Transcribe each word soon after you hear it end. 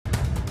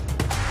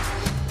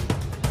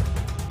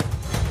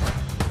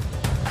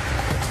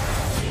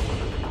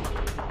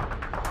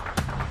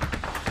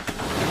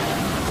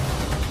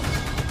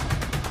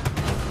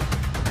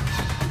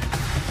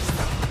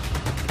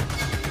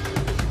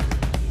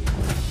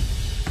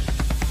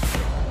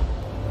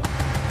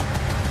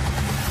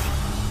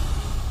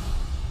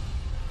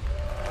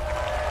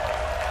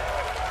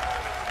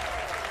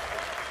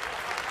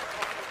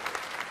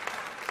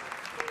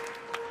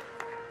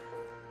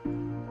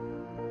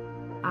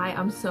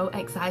so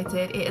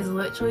excited. It has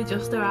literally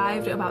just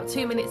arrived about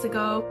 2 minutes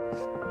ago.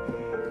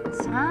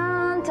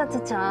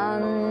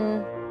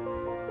 짠.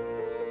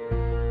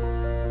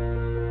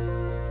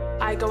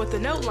 I go with the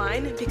note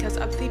line because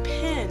of the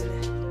pen.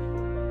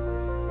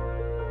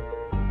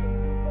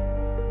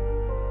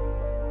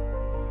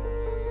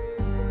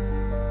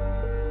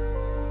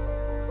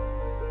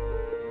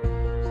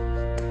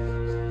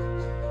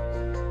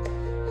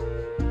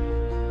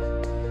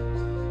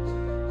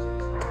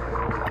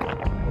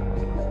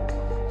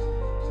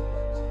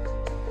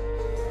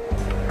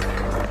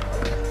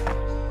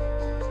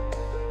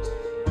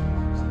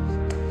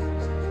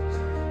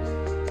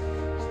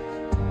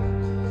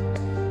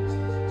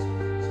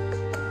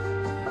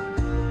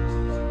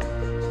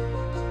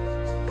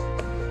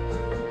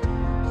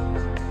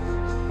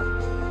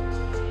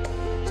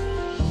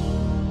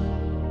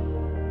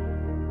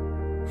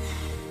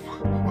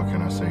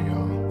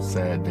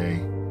 Sad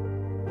day.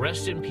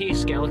 Rest in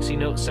peace, Galaxy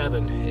Note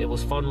 7. It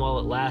was fun while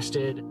it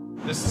lasted.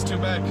 This is too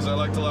bad because I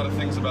liked a lot of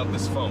things about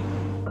this phone.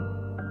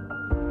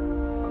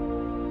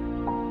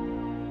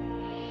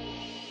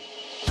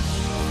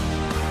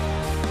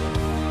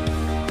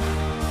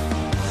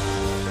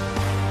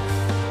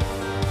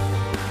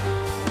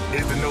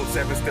 Is the Note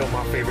 7 still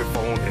my favorite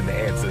phone? And the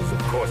answer is,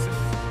 of course it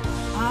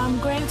is. I'm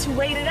going to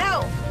wait it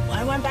out.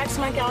 I went back to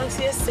my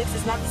Galaxy S6.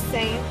 It's not the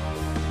same.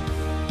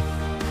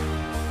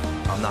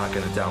 I'm not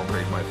going to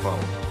downgrade my phone.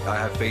 I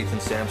have faith in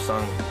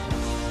Samsung.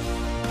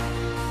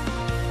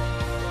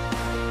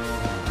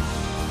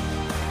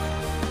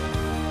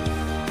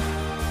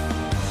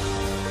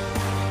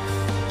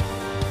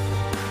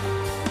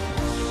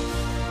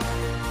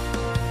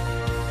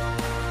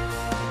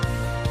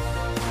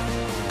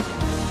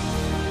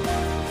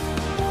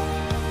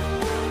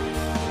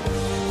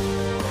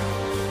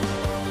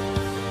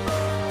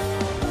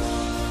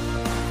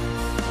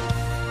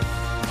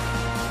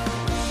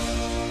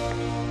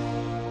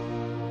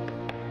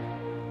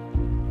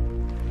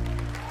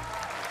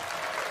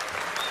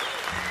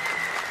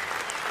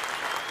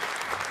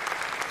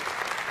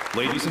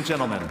 Ladies and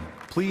gentlemen,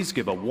 please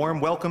give a warm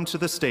welcome to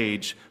the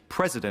stage,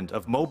 President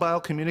of Mobile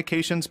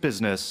Communications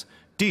Business,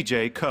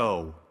 DJ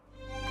Ko.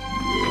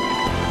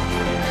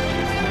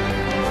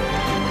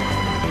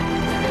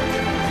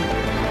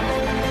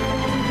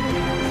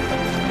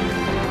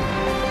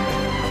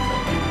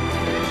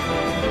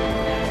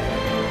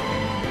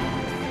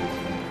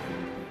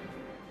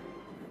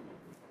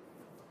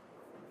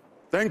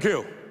 Thank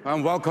you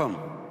and welcome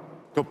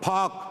to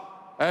Park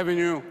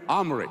Avenue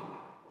Armory.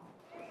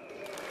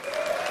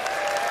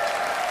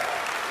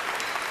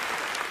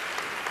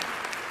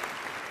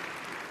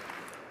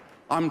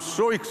 I'm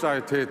so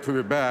excited to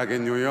be back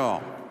in New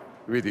York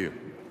with you.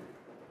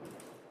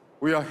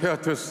 We are here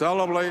to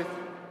celebrate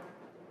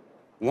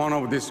one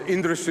of this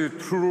industry's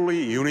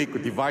truly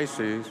unique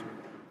devices,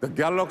 the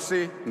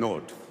Galaxy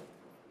Note.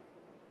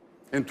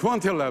 In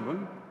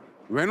 2011,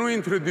 when we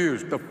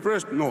introduced the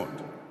first Note,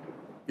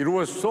 it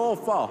was so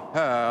far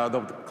ahead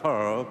of the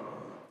curve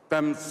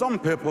that some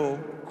people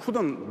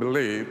couldn't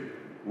believe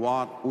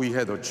what we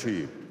had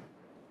achieved.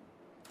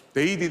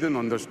 They didn't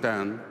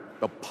understand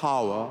the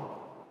power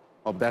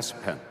of that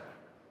pen.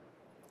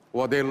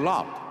 What they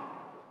loved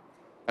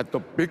at the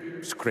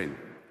big screen.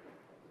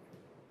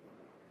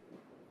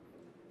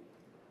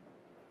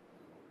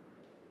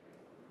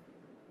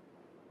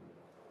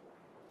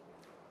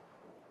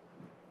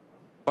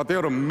 But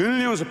there are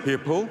millions of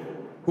people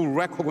who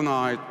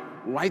recognized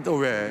right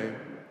away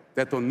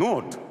that the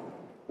Note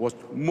was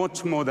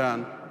much more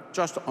than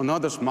just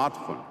another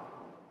smartphone.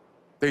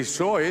 They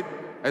saw it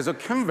as a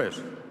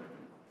canvas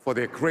for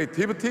their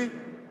creativity,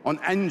 an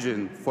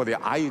engine for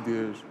their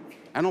ideas,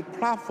 and a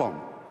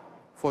platform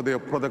for their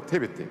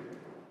productivity.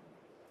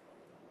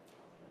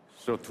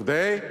 So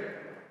today,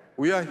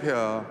 we are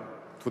here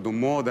to do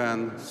more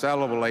than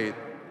celebrate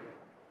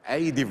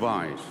a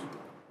device.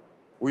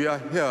 We are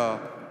here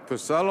to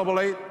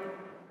celebrate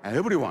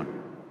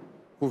everyone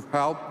who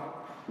helped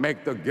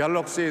make the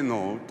Galaxy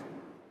Note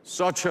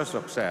such a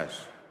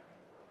success.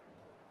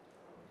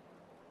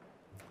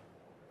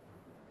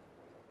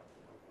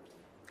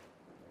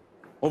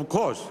 Of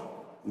course,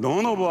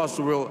 none of us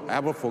will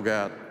ever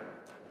forget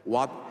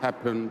what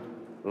happened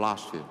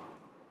last year.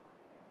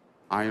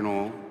 I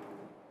know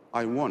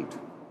I won't.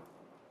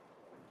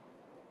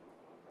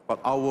 But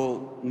I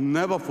will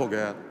never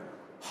forget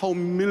how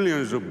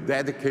millions of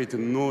dedicated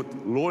Note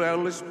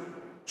loyalists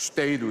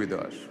stayed with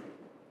us.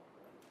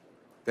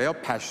 Their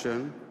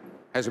passion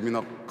has been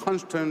a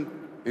constant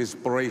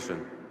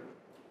inspiration.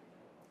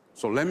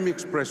 So let me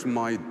express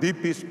my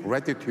deepest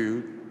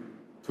gratitude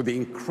to the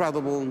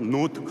incredible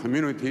Note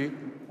community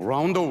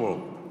around the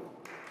world.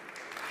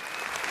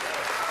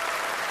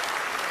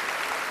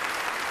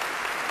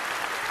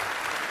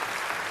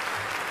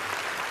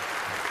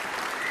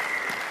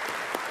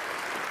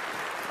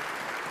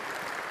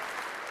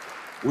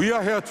 We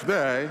are here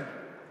today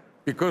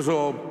because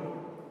of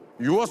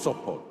your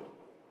support.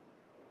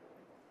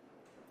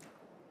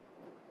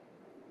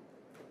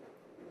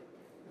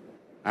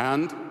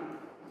 And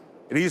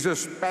it is a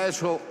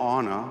special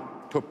honor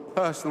to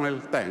personally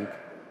thank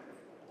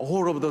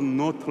all of the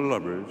note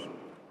lovers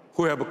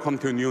who have come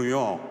to New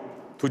York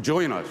to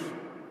join us.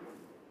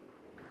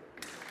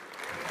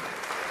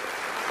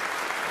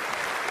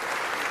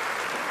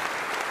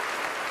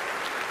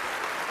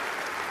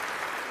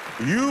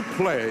 You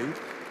play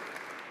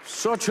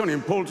such an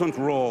important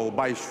role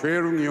by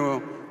sharing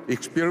your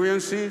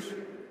experiences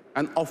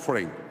and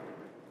offering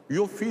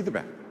your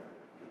feedback.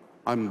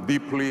 I'm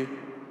deeply,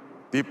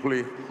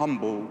 deeply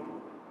humbled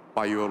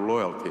by your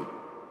loyalty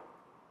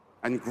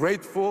and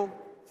grateful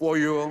for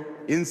your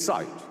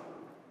insight.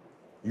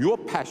 Your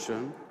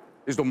passion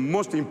is the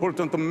most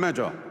important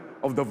measure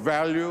of the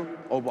value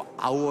of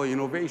our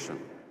innovation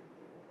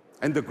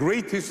and the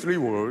greatest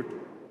reward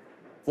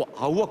for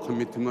our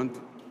commitment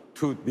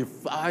to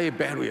defy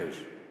barriers.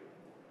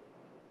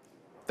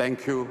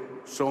 Thank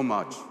you so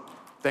much.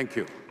 Thank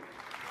you.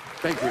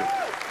 Thank you.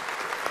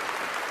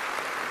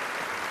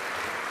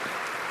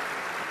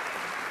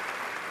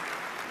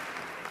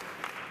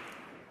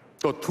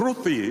 The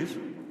truth is,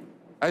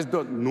 as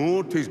the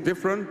Note is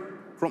different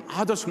from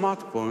other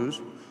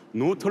smartphones,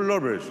 Note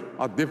lovers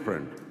are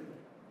different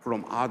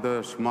from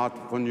other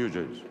smartphone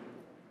users.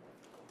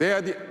 They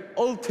are the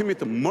ultimate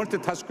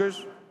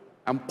multitaskers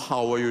and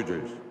power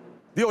users,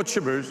 the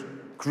achievers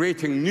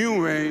creating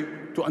new ways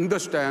to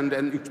understand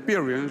and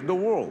experience the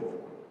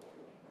world.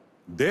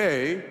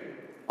 They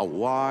are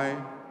why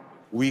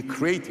we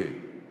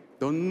created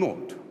the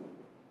Note.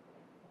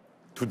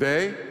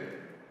 Today,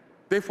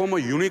 they form a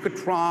unique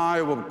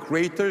tribe of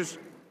creators,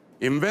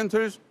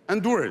 inventors,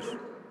 and doers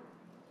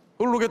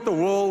who look at the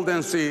world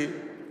and see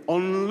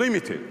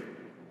unlimited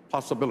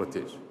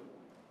possibilities.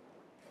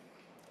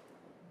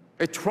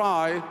 A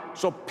tribe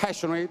so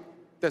passionate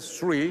that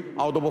 3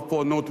 out of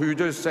 4 Note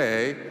users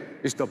say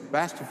it's the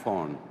best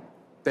phone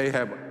they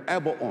have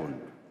ever owned.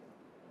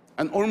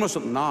 And almost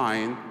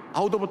 9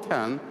 out of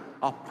 10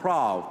 are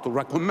proud to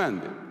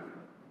recommend it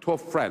to a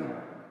friend.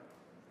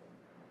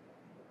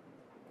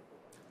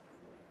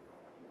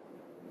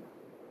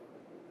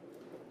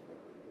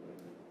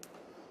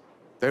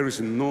 There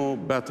is no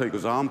better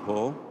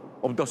example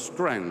of the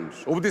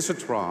strength of this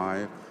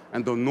tribe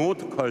and the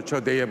Note culture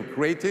they have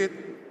created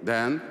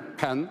than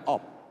Pen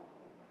Up.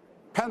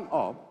 Pen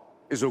Up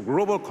is a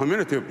global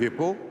community of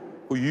people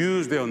who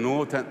use their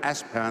Note and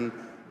S Pen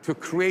to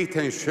create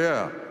and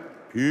share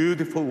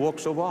beautiful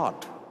works of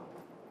art.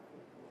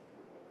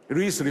 It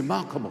is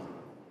remarkable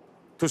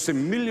to see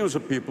millions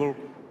of people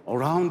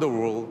around the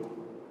world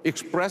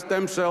express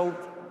themselves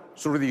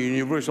through the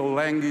universal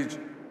language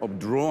of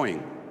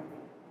drawing.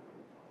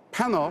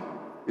 Pen Up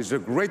is a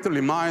great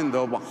reminder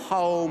of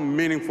how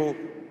meaningful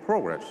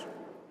progress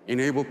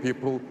enables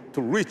people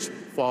to reach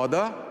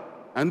further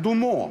and do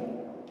more.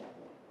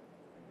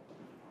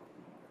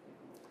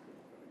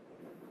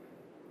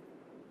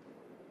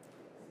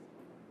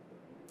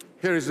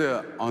 Here is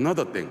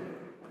another thing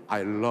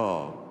I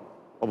love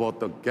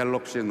about the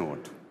Galaxy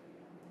Note.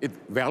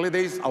 It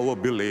validates our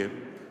belief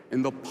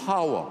in the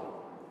power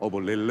of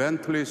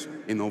relentless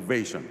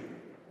innovation.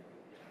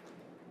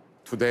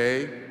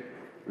 Today,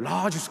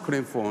 large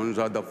screen phones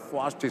are the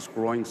fastest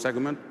growing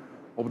segment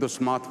of the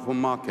smartphone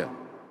market,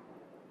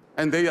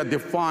 and they are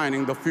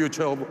defining the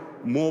future of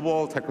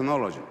mobile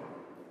technology.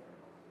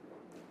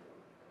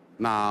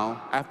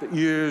 Now, after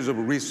years of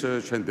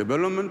research and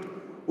development,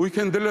 we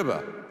can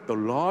deliver the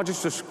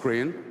largest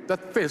screen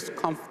that fits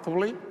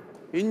comfortably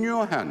in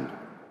your hand.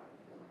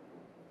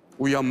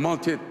 We are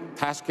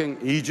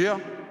multitasking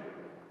easier,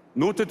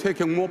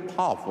 note-taking more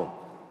powerful,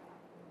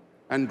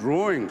 and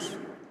drawings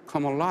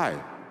come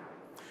alive.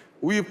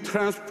 We've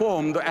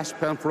transformed the S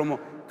Pen from a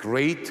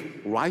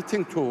great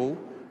writing tool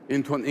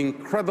into an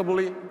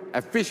incredibly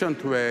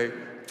efficient way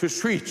to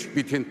switch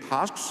between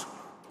tasks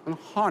and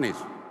harness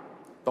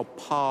the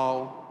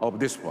power of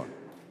this one.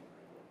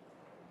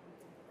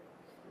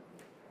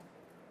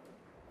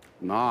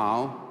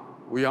 Now,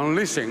 we are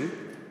unleashing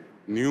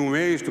new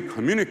ways to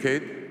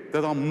communicate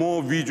that are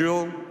more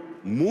visual,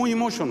 more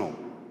emotional,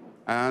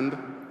 and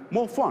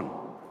more fun.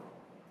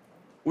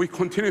 We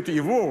continue to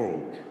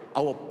evolve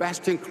our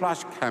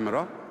best-in-class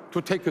camera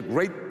to take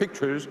great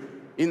pictures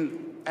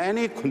in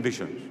any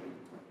conditions.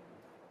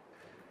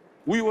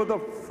 We were the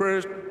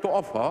first to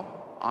offer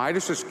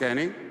iris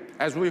scanning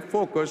as we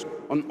focus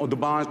on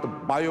advanced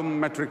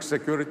biometric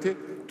security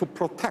to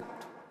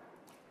protect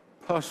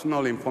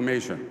personal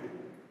information.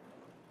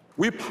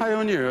 We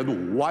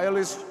pioneered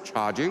wireless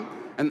charging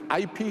and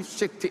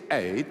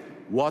IP68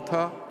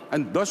 water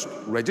and dust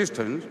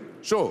resistance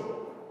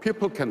so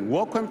people can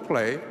work and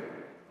play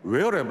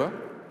wherever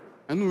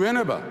and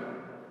whenever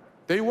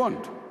they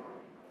want.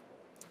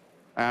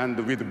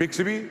 And with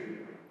Bixby,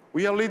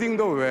 we are leading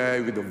the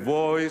way with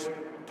voice,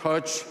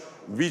 touch,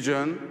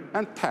 vision,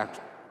 and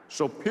text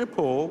so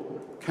people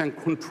can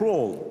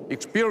control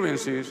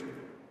experiences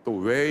the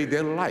way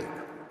they like.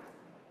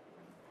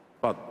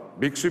 But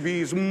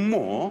Bixby is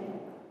more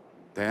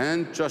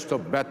than just a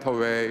better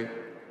way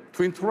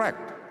to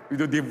interact with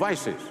the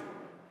devices.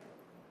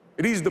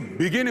 It is the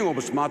beginning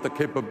of smarter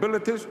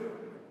capabilities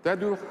that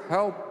will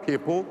help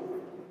people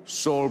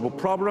solve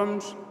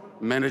problems,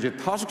 manage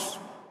tasks,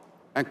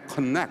 and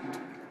connect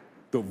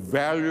the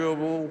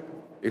valuable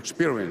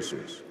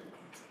experiences.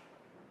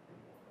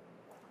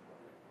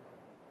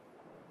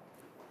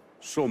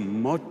 So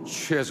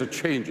much has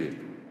changed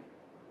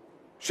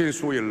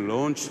since we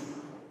launched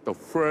the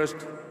first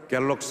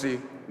Galaxy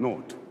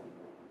Note.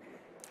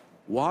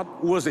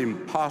 What was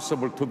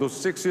impossible to do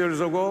 6 years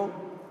ago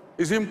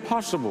is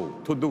impossible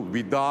to do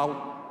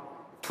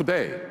without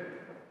today.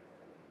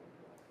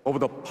 Over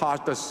the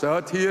past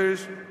 30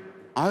 years,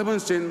 I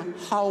haven't seen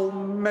how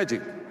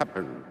magic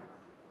happens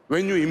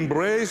when you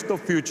embrace the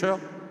future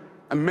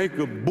and make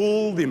a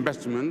bold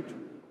investment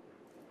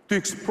to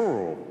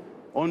explore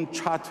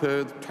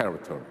uncharted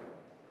territory.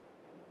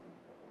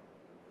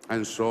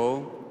 And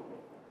so,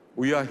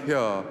 we are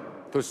here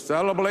to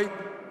celebrate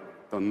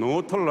the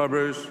Note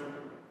lovers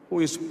who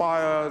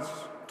inspire us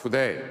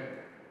today,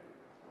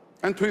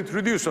 and to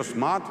introduce a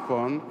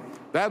smartphone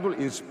that will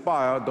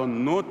inspire the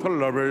Note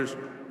lovers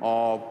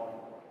of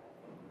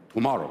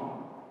tomorrow.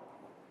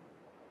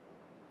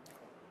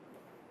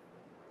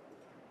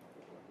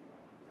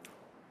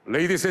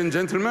 Ladies and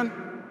gentlemen,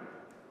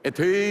 it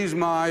is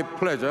my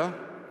pleasure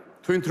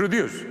to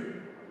introduce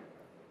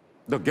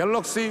the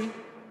Galaxy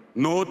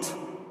Note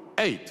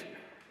 8.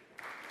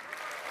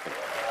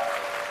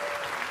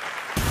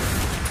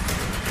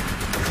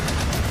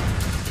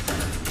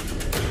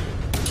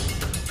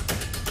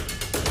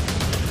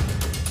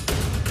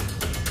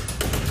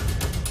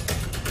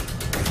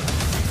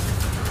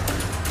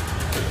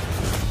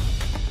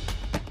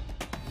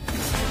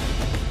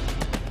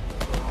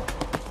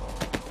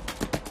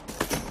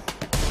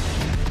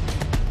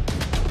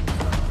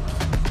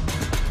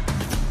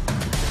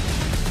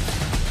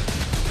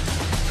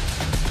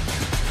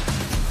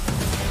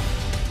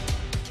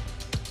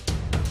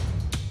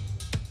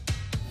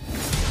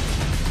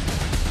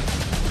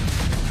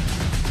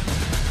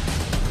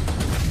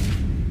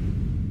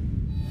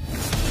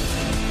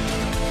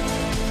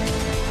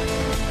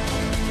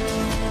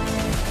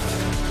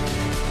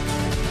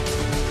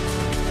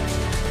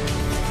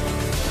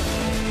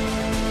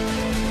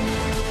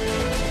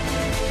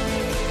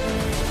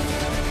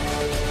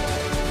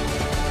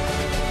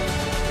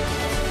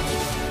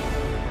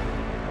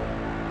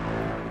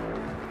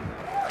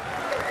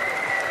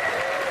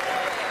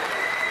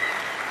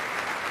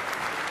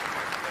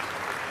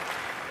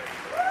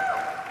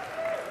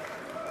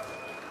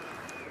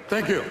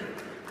 Thank you.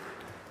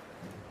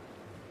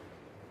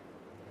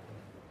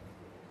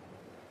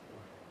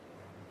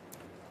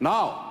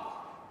 Now,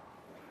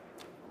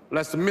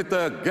 let's meet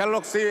the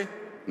Galaxy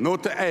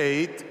Note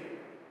 8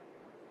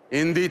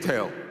 in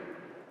detail.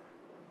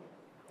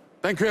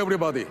 Thank you,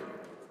 everybody.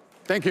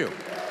 Thank you.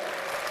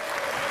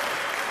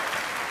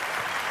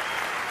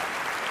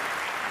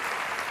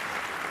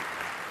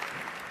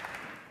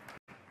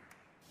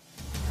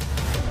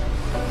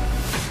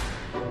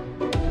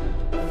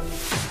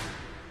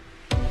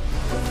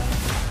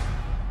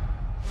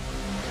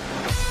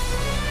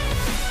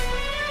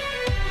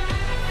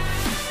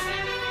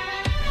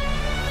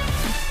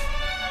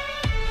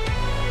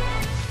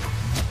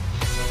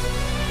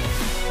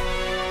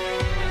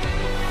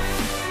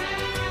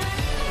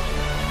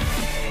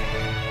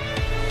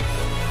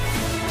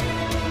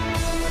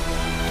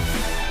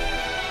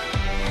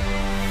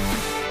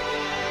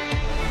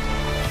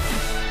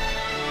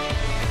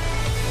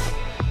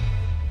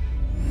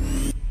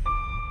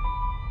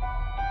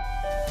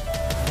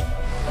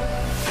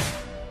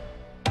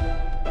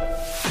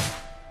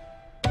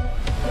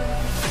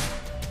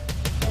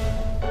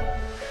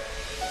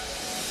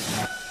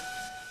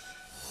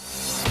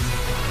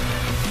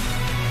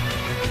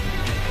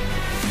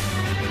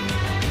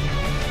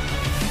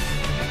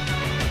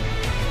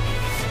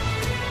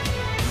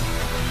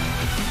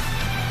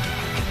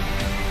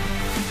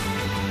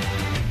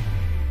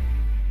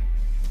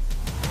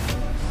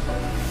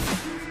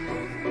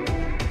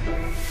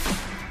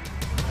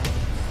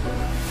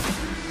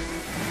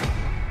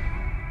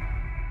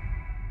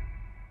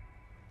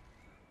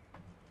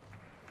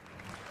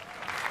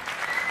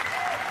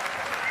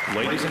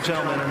 Ladies and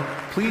gentlemen,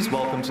 please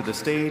welcome to the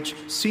stage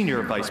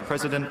Senior Vice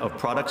President of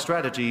Product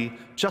Strategy,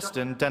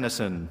 Justin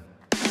Dennison.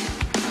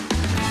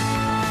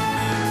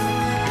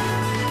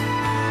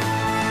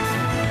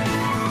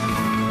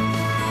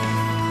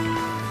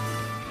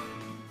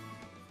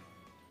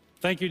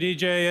 Thank you,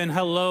 DJ, and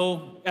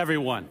hello,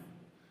 everyone.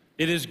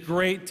 It is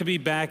great to be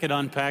back at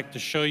Unpacked to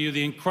show you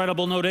the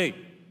incredible Note 8.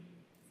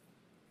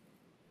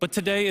 But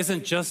today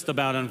isn't just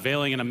about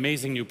unveiling an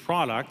amazing new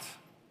product.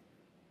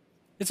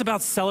 It's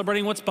about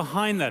celebrating what's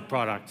behind that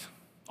product,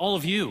 all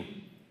of you.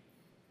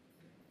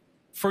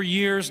 For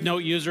years,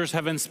 Note users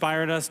have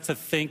inspired us to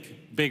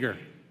think bigger.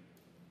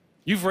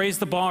 You've raised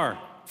the bar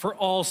for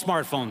all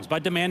smartphones by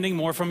demanding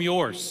more from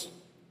yours.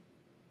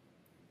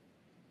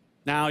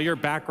 Now, your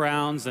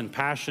backgrounds and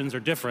passions are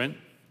different,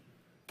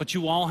 but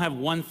you all have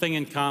one thing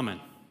in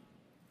common.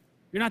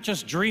 You're not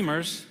just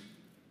dreamers,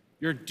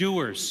 you're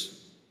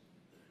doers.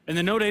 And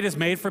the Note 8 is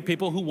made for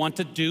people who want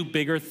to do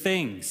bigger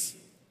things.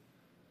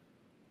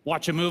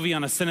 watch a movie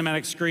on a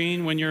cinematic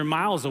screen when you're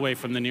miles away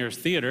from the nearest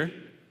theater,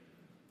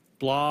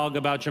 blog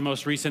about your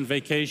most recent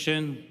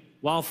vacation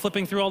while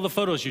flipping through all the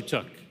photos you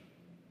took,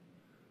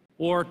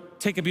 or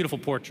take a beautiful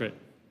portrait,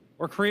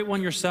 or create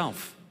one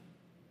yourself.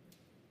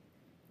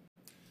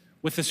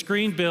 With a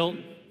screen built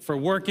for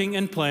working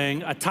and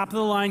playing, a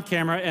top-of-the-line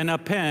camera, and a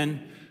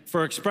pen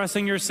for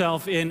expressing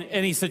yourself in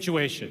any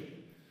situation,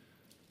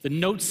 the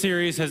Note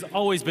series has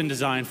always been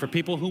designed for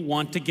people who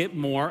want to get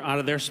more out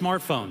of their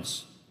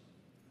smartphones.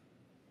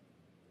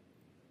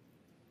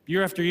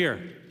 Year after year,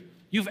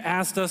 you've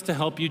asked us to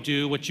help you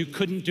do what you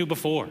couldn't do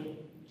before.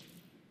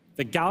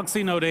 The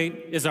Galaxy Note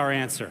 8 is our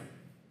answer.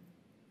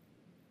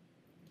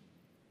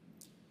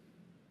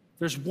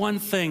 There's one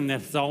thing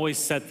that has always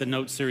set the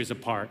Note series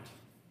apart: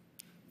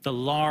 the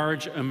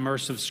large,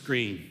 immersive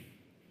screen.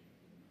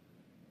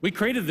 We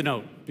created the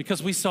Note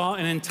because we saw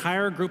an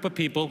entire group of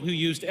people who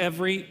used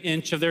every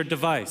inch of their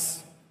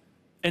device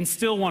and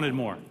still wanted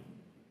more.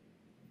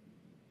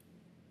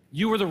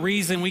 You were the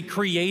reason we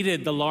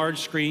created the large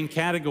screen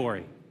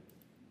category.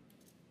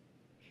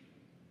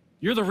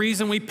 You're the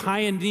reason we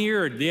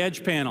pioneered the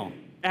Edge panel,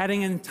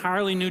 adding an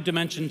entirely new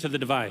dimension to the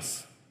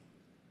device.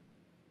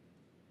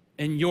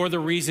 And you're the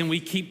reason we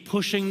keep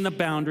pushing the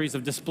boundaries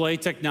of display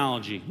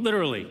technology,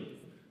 literally,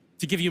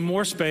 to give you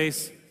more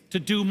space to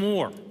do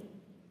more.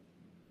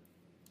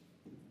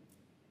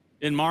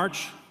 In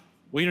March,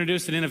 we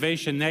introduced an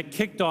innovation that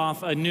kicked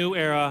off a new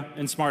era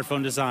in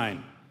smartphone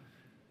design: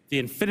 the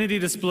Infinity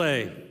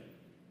Display.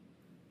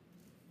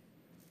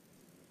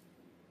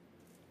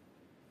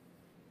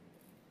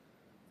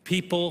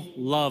 People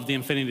love the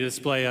Infinity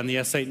Display on the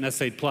S8 and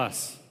S8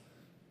 Plus.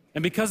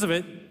 And because of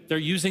it, they're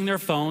using their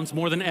phones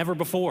more than ever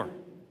before.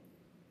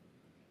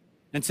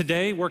 And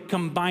today, we're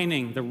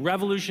combining the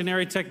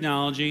revolutionary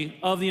technology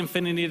of the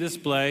Infinity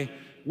Display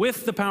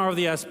with the power of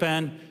the S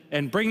Pen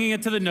and bringing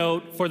it to the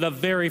Note for the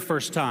very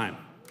first time.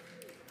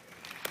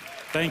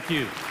 Thank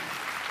you.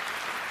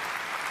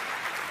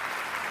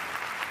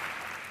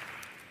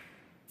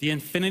 The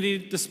Infinity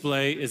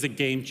Display is a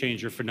game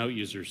changer for Note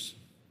users.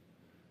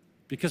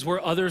 Because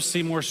where others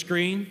see more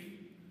screen,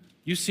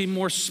 you see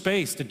more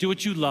space to do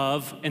what you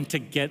love and to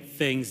get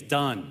things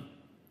done.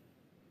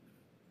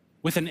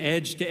 With an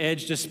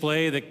edge-to-edge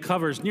display that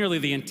covers nearly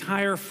the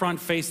entire front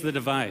face of the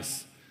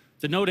device,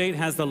 the Note 8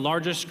 has the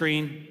largest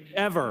screen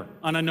ever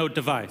on a Note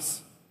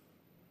device.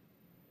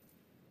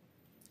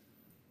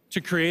 To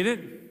create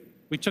it,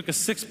 we took a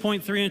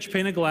 6.3-inch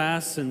pane of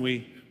glass and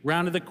we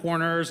rounded the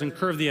corners and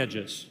curved the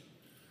edges.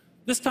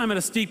 This time at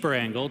a steeper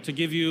angle to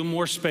give you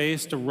more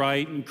space to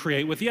write and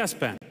create with the S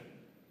Pen.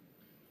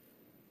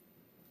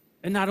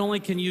 And not only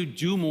can you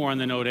do more on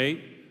the Note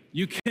 8,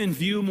 you can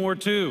view more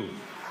too.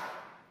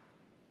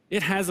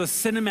 It has a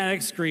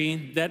cinematic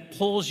screen that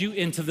pulls you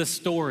into the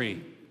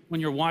story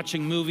when you're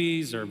watching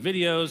movies or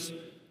videos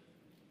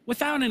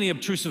without any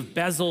obtrusive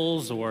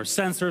bezels or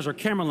sensors or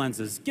camera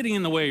lenses getting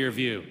in the way of your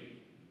view.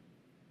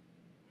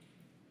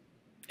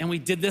 And we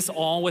did this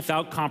all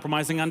without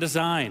compromising on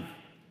design.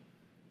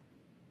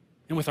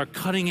 And with our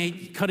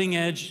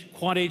cutting-edge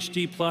Quad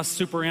HD Plus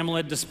Super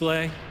AMOLED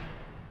display,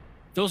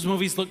 those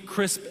movies look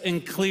crisp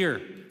and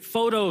clear.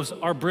 Photos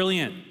are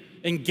brilliant,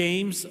 and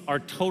games are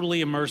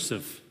totally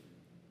immersive.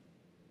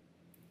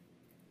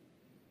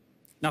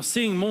 Now,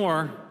 seeing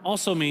more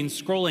also means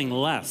scrolling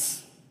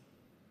less.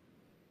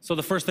 So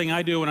the first thing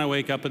I do when I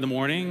wake up in the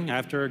morning,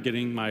 after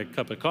getting my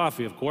cup of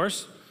coffee, of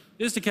course,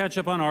 is to catch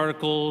up on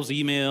articles,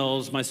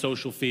 emails, my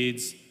social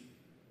feeds.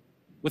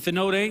 With the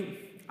Note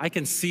 8, I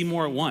can see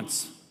more at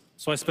once.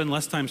 So I spend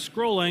less time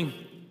scrolling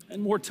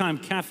and more time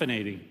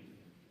caffeinating.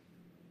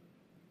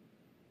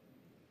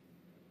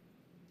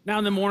 Now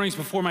in the mornings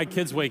before my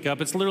kids wake up,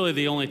 it's literally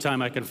the only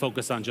time I can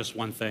focus on just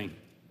one thing.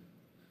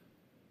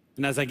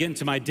 And as I get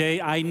into my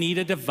day, I need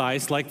a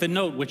device like the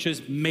Note, which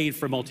is made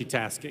for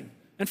multitasking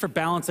and for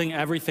balancing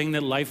everything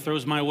that life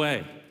throws my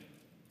way.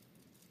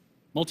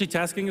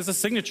 Multitasking is a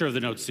signature of the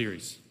Note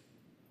series.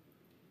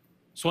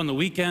 So on the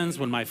weekends,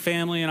 when my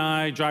family and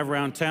I drive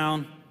around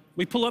town,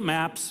 we pull up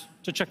maps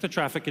to check the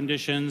traffic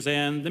conditions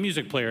and the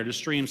music player to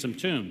stream some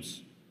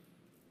tunes.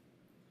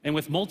 And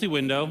with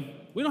multi-window,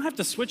 we don't have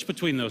to switch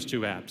between those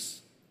two apps.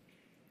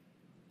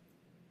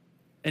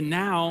 And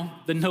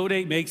now, the Note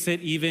 8 makes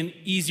it even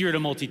easier to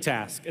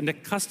multitask and to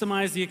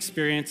customize the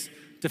experience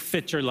to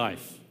fit your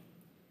life.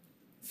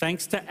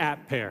 Thanks to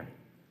App Pair,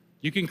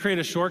 you can create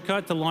a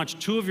shortcut to launch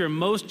two of your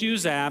most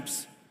used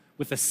apps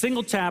with a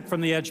single tap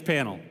from the Edge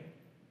panel.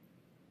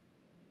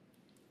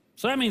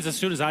 So that means as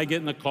soon as I get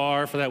in the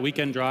car for that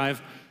weekend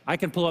drive, I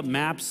can pull up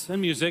maps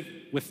and music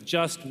with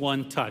just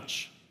one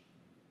touch.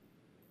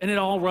 And it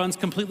all runs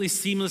completely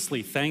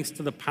seamlessly thanks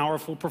to the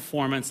powerful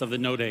performance of the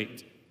Note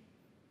 8.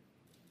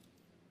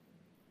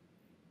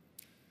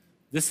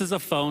 This is a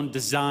phone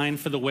designed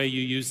for the way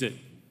you use it.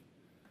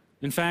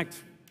 In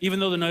fact, even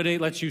though the Note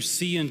 8 lets you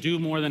see and do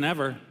more than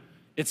ever,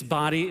 its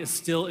body is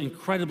still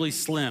incredibly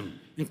slim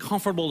and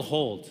comfortable to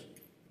hold.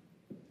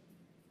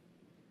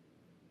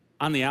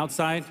 On the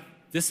outside,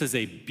 this is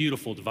a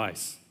beautiful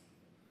device.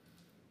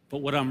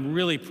 But what I'm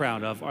really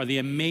proud of are the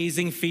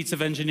amazing feats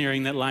of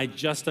engineering that lie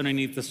just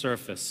underneath the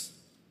surface.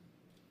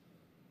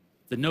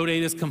 The Note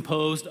 8 is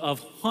composed of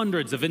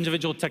hundreds of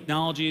individual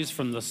technologies,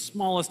 from the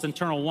smallest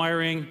internal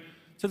wiring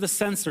to the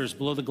sensors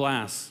below the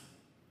glass.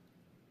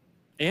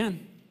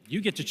 And you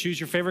get to choose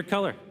your favorite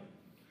color,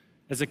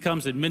 as it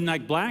comes in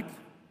midnight black,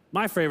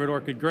 my favorite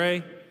orchid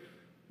gray,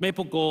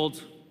 maple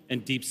gold,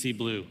 and deep sea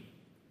blue.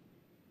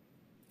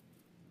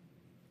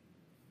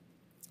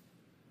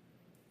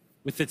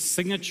 With its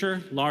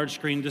signature large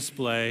screen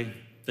display,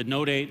 the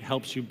Note 8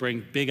 helps you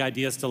bring big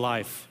ideas to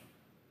life.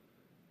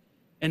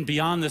 And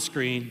beyond the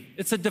screen,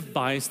 it's a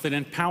device that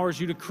empowers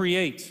you to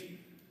create,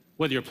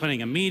 whether you're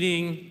planning a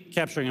meeting,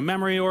 capturing a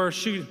memory, or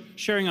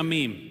sharing a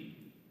meme.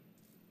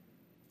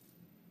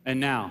 And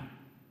now,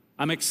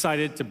 I'm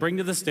excited to bring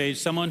to the stage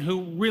someone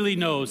who really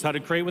knows how to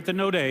create with the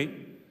Note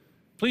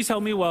 8. Please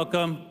help me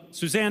welcome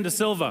Suzanne Da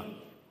Silva.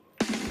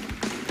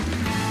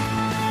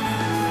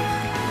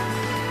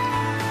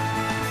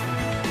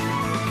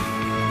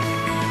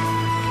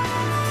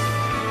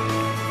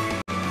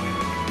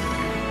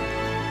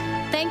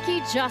 Thank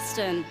you,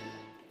 Justin.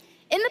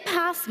 In the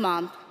past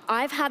month,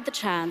 I've had the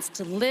chance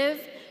to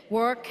live,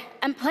 work,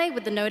 and play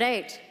with the Note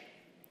 8.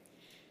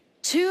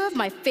 Two of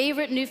my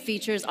favorite new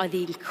features are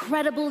the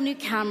incredible new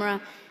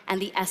camera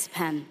and the S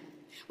Pen,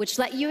 which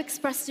let you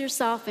express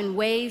yourself in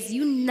ways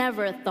you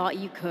never thought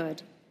you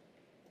could.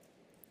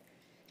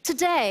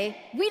 Today,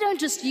 we don't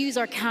just use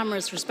our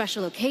cameras for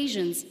special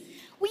occasions.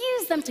 We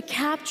use them to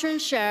capture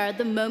and share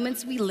the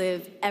moments we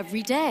live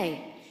every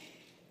day.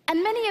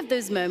 And many of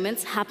those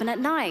moments happen at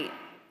night.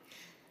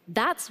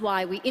 That's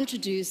why we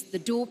introduced the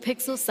dual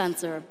pixel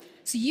sensor,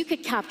 so you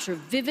could capture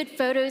vivid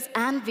photos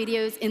and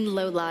videos in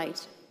low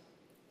light.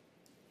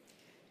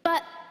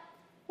 But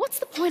what's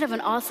the point of an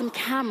awesome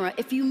camera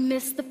if you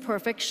miss the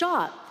perfect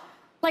shot?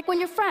 Like when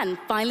your friend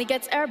finally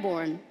gets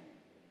airborne.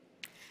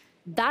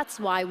 That's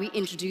why we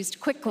introduced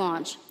Quick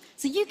Launch,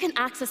 so you can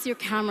access your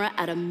camera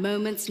at a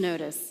moment's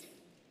notice.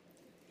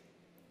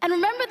 And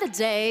remember the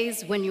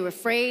days when you were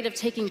afraid of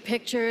taking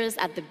pictures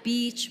at the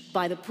beach,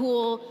 by the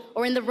pool,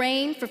 or in the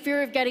rain for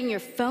fear of getting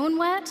your phone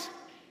wet?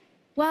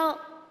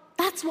 Well,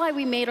 that's why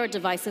we made our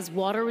devices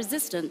water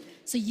resistant,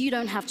 so you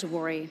don't have to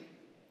worry.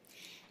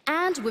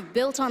 And we've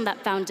built on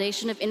that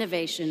foundation of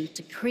innovation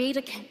to create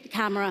a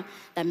camera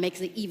that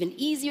makes it even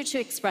easier to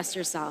express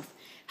yourself,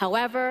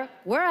 however,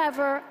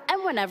 wherever,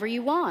 and whenever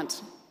you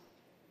want.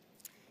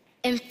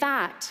 In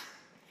fact,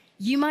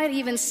 you might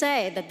even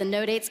say that the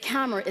Note 8's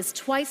camera is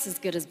twice as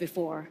good as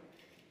before.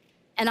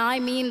 And I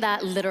mean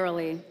that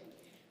literally.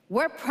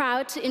 We're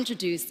proud to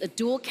introduce a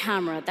dual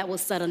camera that will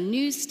set a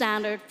new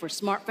standard for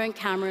smartphone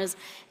cameras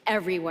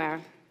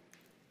everywhere.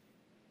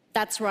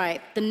 That's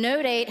right, the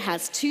Note 8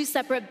 has two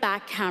separate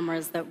back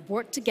cameras that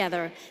work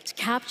together to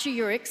capture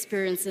your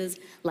experiences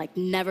like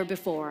never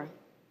before.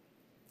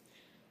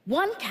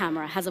 One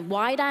camera has a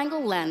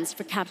wide-angle lens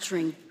for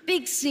capturing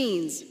big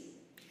scenes,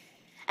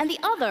 and the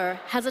other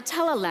has a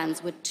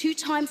telelens with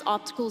 2x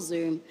optical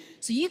zoom,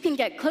 so you can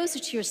get closer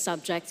to your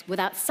subjects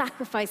without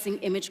sacrificing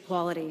image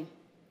quality.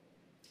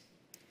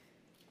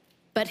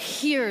 But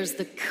here's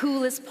the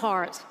coolest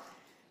part.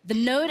 The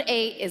Note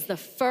 8 is the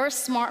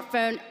first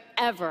smartphone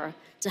ever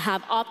to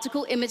have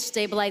optical image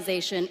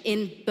stabilization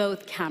in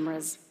both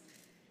cameras.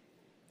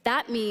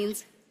 That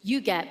means you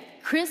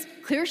get crisp,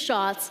 clear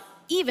shots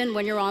even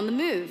when you're on the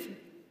move.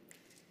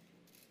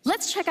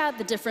 Let's check out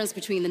the difference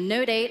between the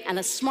Note 8 and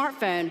a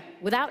smartphone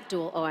without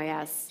dual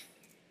OIS.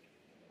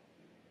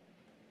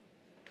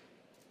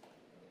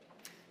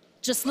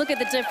 Just look at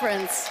the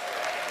difference.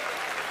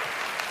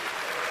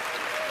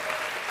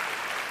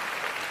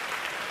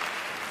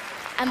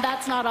 And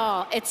that's not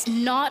all. It's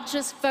not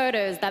just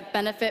photos that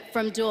benefit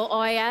from dual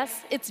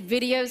OIS, it's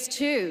videos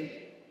too.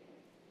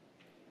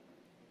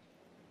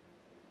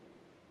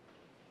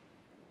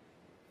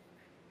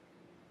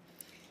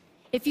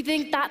 If you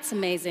think that's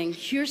amazing,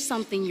 here's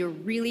something you're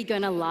really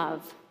gonna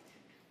love.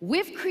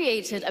 We've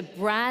created a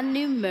brand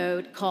new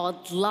mode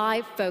called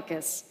Live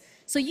Focus,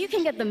 so you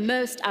can get the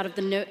most out of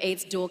the Note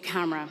 8's dual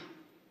camera.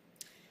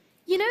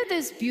 You know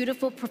those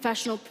beautiful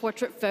professional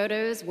portrait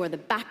photos where the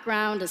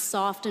background is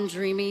soft and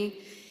dreamy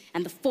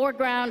and the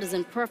foreground is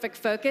in perfect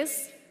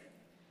focus?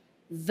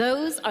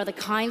 Those are the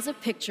kinds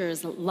of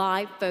pictures that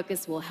Live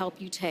Focus will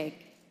help you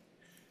take.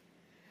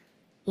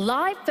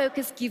 Live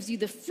Focus gives you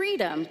the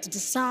freedom to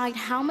decide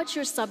how much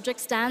your subject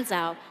stands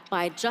out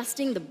by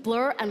adjusting the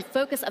blur and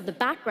focus of the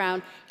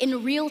background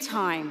in real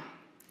time.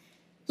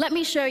 Let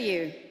me show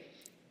you.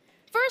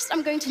 First,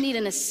 I'm going to need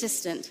an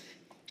assistant.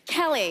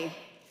 Kelly,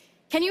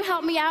 can you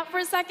help me out for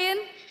a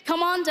second?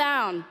 Come on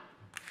down.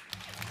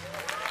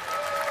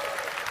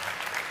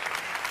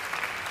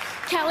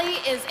 Kelly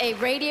is a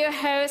radio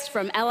host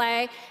from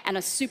LA and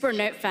a super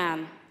Note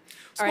fan.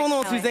 What's going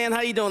on, Suzanne?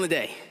 How you doing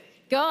today?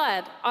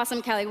 Good.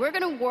 Awesome, Kelly. We're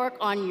going to work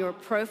on your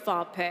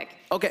profile pic.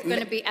 Okay. It's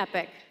going to be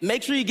epic.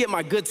 Make sure you get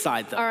my good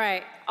side, though. All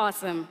right.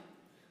 Awesome.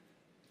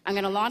 I'm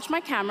going to launch my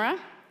camera,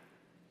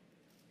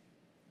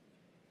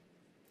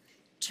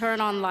 turn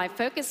on live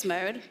focus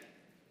mode,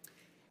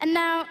 And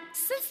now,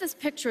 since this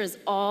picture is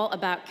all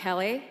about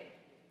Kelly,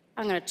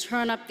 I'm gonna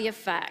turn up the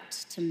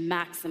effect to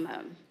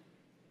maximum.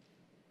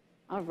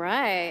 All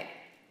right,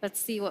 let's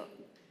see what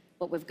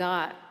we've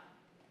got.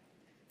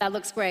 That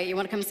looks great. You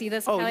wanna come see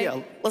this, Kelly? Oh,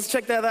 yeah, let's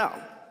check that out.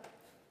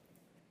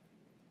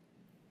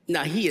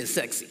 Now, he is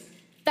sexy.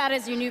 That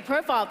is your new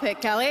profile pic,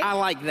 Kelly. I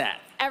like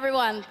that.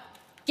 Everyone,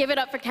 give it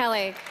up for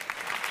Kelly.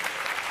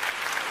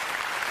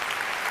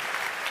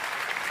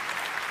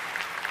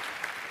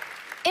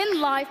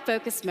 In live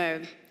focus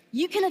mode,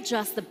 you can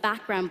adjust the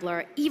background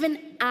blur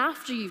even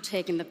after you've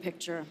taken the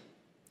picture.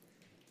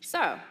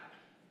 So,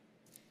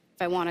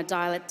 if I want to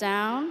dial it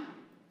down,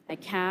 I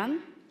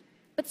can.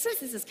 But since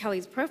this is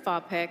Kelly's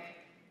profile pic,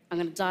 I'm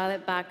going to dial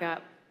it back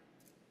up.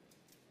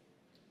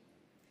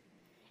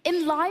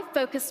 In live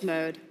focus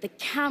mode, the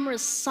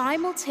cameras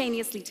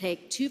simultaneously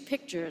take 2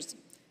 pictures.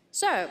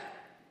 So,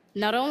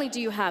 not only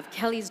do you have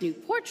Kelly's new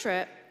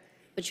portrait,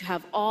 but you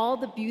have all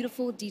the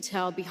beautiful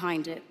detail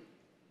behind it,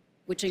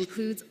 which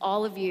includes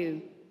all of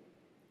you.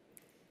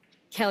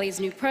 Kelly's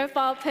new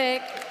profile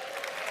pic,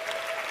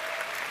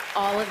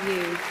 all of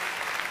you.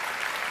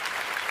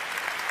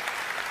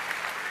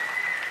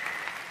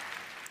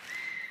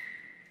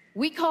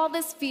 We call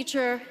this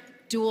feature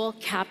dual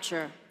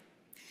capture.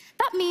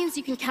 That means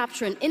you can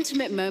capture an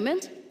intimate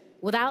moment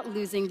without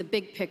losing the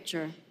big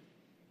picture.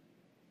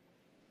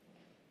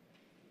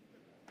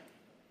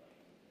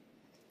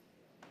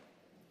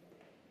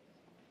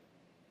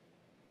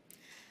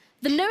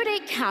 The Note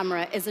 8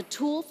 camera is a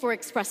tool for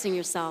expressing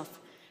yourself,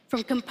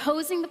 from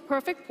composing the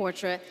perfect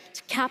portrait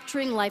to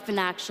capturing life in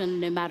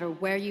action no matter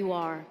where you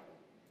are.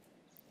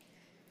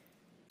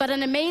 But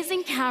an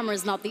amazing camera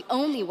is not the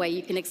only way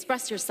you can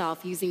express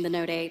yourself using the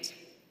Note 8.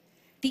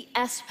 The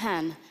S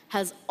Pen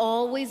has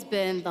always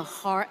been the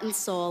heart and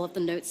soul of the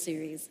Note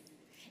series.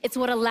 It's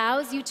what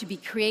allows you to be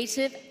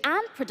creative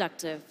and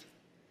productive.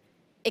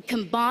 It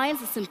combines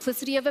the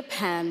simplicity of a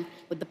pen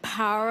with the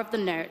power of the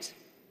Note,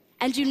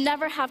 and you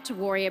never have to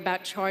worry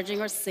about charging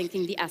or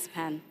syncing the S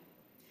Pen.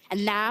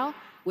 And now,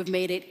 we've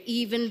made it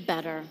even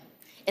better.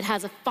 It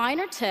has a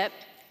finer tip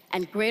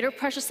and greater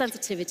pressure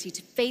sensitivity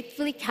to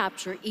faithfully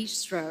capture each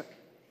stroke.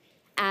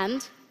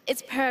 And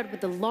it's paired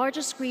with the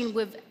largest screen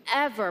we've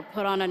ever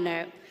put on a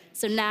Note,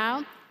 so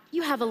now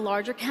you have a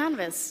larger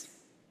canvas.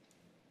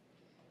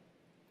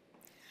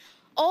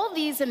 All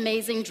these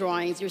amazing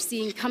drawings you're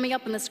seeing coming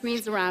up on the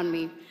screens around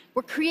me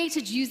were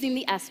created using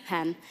the S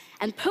Pen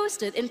and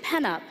posted in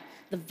PenUp,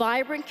 the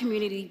vibrant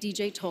community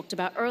DJ talked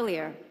about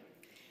earlier.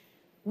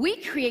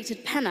 We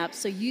created PenUp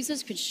so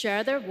users could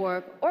share their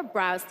work or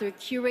browse through a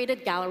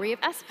curated gallery of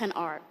S Pen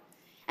art.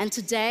 And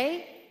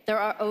today, there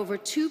are over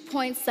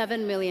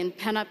 2.7 million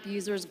PenUp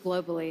users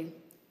globally.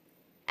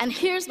 And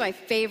here's my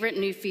favorite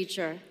new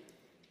feature.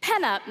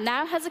 PenUp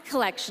now has a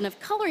collection of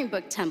coloring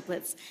book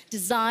templates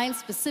designed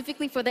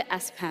specifically for the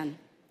S Pen.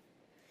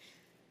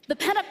 The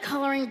PenUp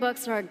coloring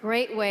books are a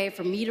great way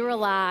for me to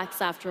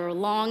relax after a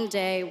long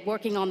day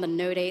working on the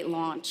Note 8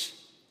 launch.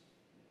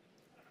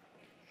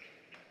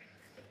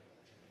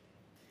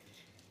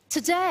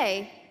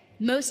 Today,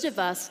 most of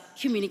us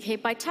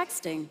communicate by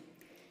texting,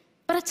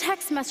 but a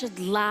text message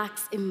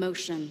lacks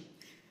emotion.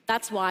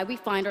 That's why we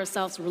find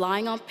ourselves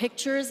relying on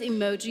pictures,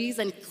 emojis,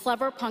 and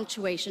clever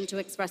punctuation to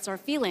express our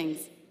feelings.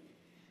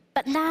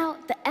 But now,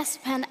 the S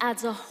Pen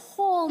adds a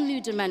whole new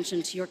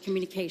dimension to your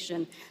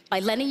communication by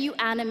letting you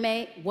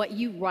animate what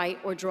you write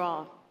or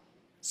draw.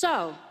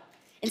 So,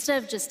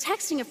 instead of just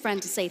texting a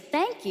friend to say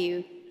thank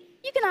you,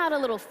 you can add a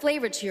little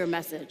flavor to your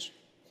message.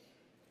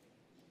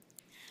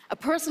 A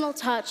personal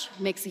touch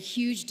makes a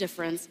huge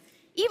difference,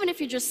 even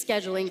if you're just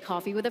scheduling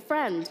coffee with a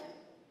friend.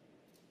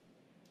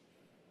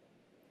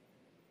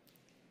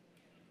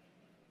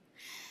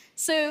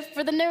 So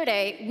for the Note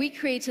 8, we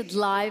created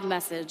Live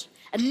Message,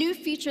 a new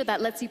feature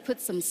that lets you put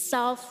some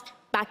self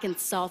back in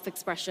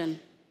self-expression.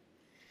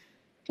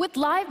 With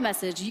Live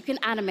Message, you can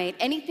animate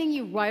anything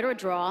you write or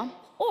draw,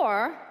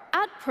 or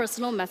add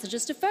personal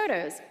messages to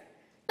photos.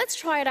 Let's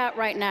try it out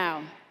right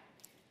now.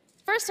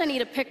 First, I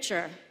need a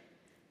picture.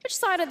 Which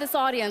side of this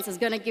audience is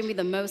going to give me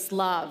the most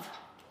love?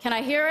 Can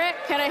I hear it?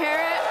 Can I hear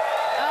it?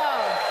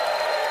 Oh.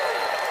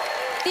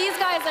 These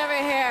guys over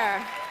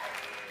here.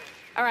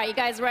 All right, you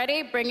guys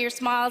ready? Bring your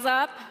smiles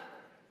up.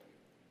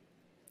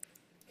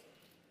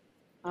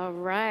 All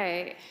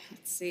right,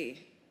 let's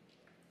see.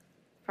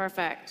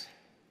 Perfect.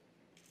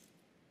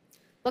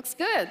 Looks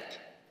good.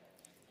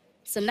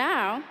 So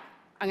now,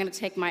 I'm going to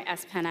take my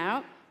S Pen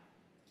out.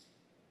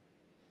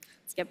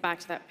 Let's get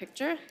back to that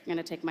picture. I'm going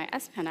to take my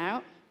S Pen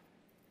out.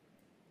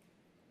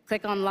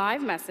 Click on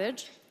Live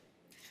Message.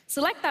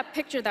 Select that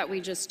picture that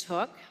we just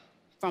took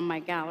from my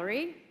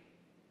gallery.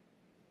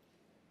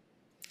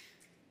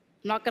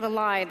 I'm not gonna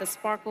lie, the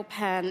Sparkle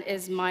pen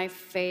is my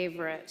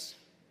favorite.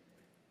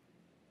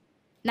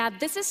 Now,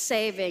 this is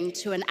saving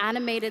to an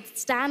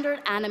standard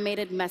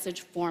animated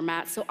message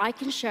format, so I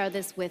can share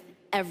this with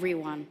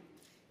everyone.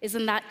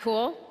 Isn't that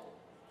cool?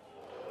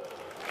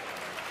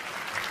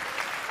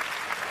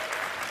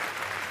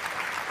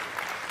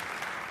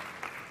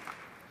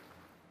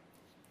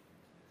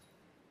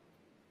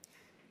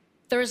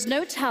 There is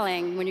no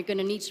telling when you're going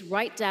to need to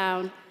write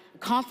down a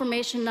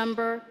confirmation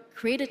number,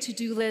 create a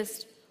to-do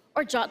list,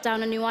 or jot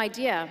down a new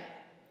idea.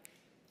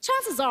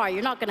 Chances are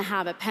you're not going to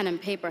have a pen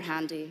and paper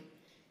handy.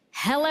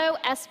 Hello,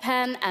 S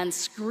Pen and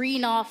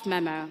Screen Off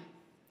Memo.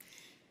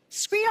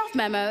 Screen Off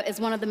Memo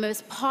is one of the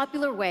most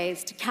popular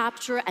ways to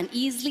capture and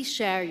easily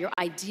share your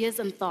ideas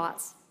and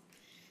thoughts.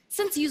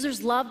 Since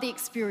users love the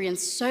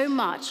experience so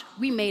much,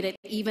 we made it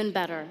even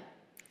better.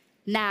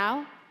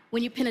 Now,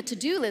 when you pin a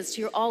to-do list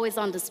to your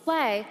always-on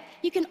display,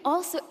 you can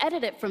also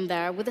edit it from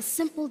there with a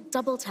simple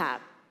double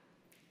tap.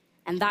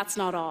 And that's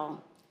not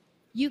all.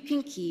 You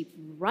can keep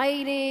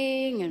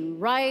writing and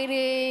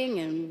writing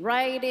and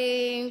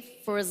writing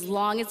for as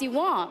long as you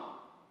want.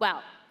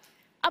 Well,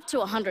 up to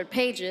 100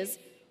 pages,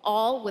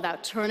 all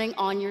without turning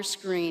on your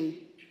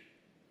screen.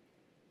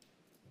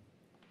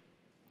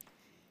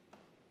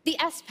 The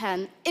S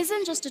Pen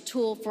isn't just a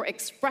tool for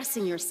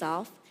expressing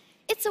yourself,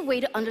 it's a way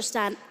to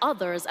understand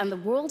others and the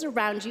world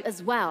around you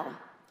as well.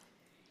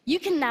 You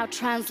can now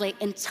translate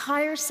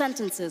entire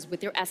sentences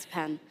with your S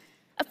Pen,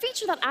 a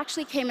feature that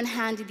actually came in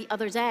handy the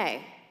other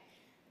day.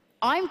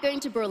 I'm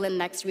going to Berlin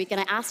next week, and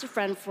I asked a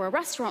friend for a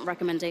restaurant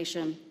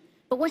recommendation.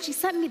 But when she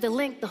sent me the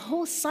link, the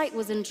whole site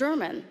was in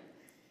German.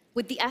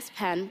 With the S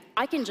Pen,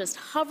 I can just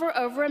hover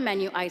over a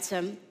menu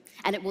item,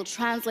 and it will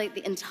translate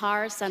the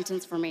entire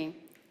sentence for me.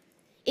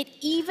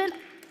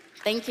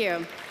 Thank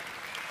you.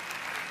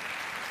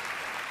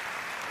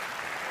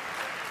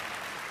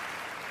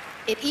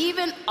 It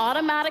even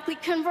automatically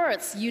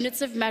converts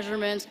units of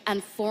measurement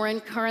and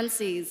foreign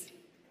currencies.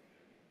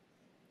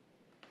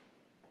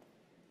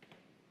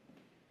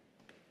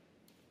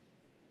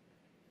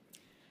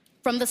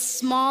 From the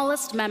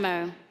smallest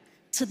memo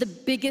to the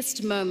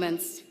biggest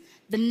moments,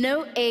 the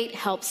Note 8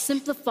 helps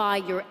simplify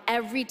your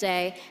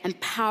everyday and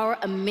power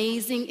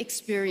amazing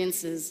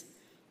experiences,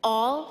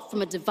 all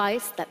from a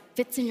device that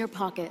fits in your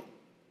pocket.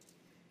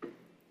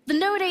 The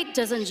Note 8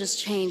 doesn't just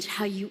change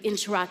how you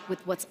interact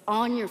with what's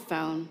on your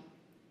phone,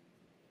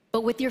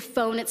 but with your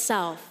phone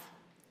itself.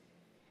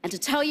 And to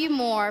tell you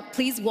more,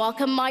 please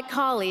welcome my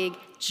colleague,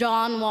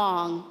 John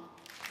Wong.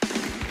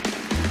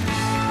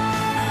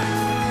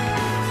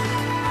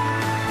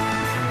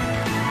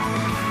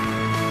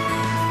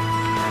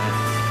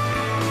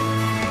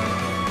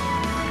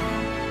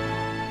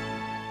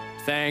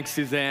 Thanks,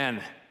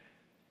 Suzanne.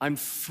 I'm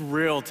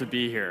thrilled to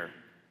be here,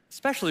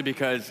 especially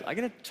because I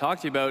get to talk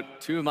to you about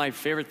two of my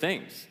favorite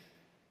things,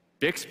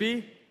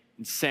 Bixby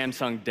and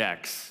Samsung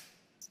DeX.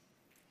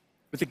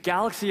 With the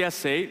Galaxy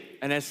S8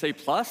 and S8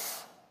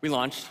 Plus, we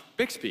launched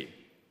Bixby,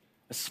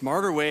 a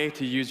smarter way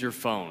to use your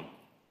phone.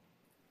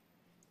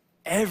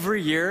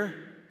 Every year,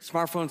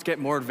 smartphones get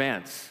more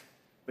advanced,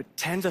 with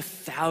tens of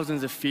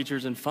thousands of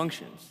features and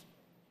functions.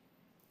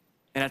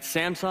 And at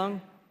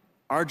Samsung,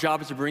 our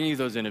job is to bring you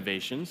those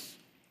innovations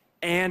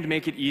and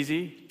make it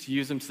easy to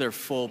use them to their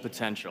full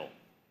potential.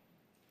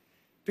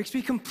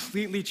 Bixby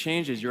completely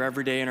changes your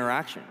everyday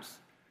interactions,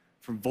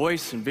 from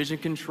voice and vision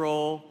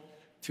control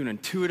to an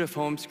intuitive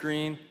home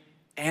screen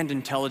and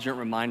intelligent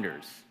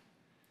reminders.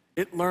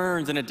 It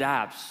learns and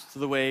adapts to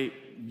the way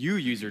you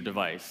use your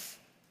device,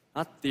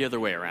 not the other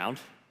way around.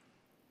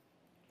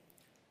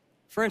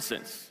 For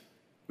instance,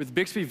 with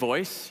Bixby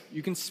Voice,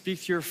 you can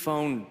speak to your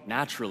phone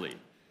naturally,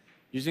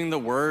 using the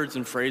words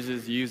and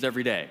phrases you use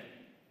every day.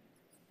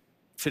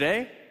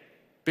 Today,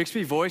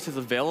 Bixby Voice is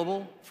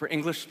available for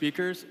English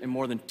speakers in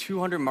more than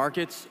 200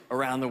 markets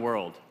around the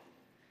world,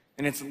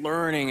 and it's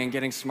learning and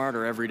getting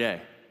smarter every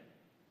day.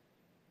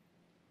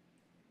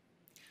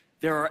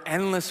 There are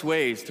endless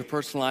ways to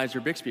personalize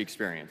your Bixby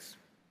experience,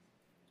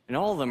 and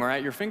all of them are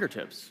at your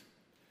fingertips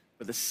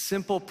with a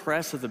simple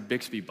press of the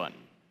Bixby button.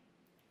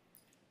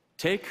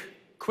 Take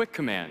Quick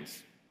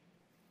Commands.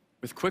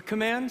 With Quick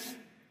Commands,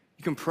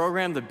 you can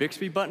program the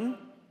Bixby button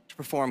to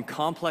perform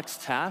complex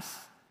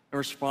tasks in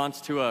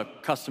response to a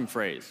custom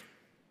phrase.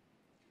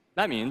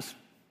 That means,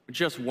 with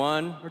just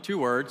 1 or 2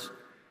 words,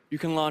 you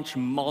can launch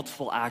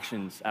multiple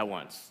actions at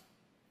once.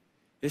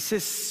 This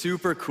is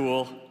super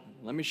cool.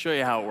 Let me show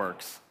you how it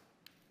works.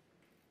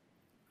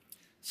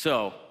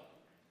 So,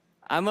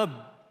 I'm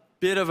a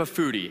bit of a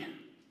foodie,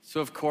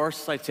 so of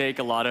course I take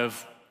a lot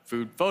of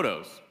food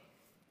photos.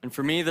 And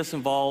for me, this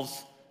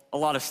involves a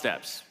lot of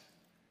steps.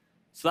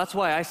 So that's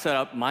why I set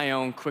up my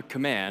own quick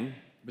command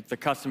with the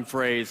custom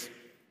phrase,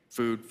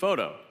 food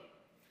photo.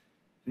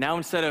 Now,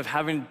 instead of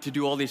having to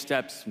do all these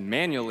steps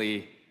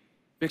manually,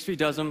 Bixby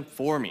does them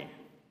for me.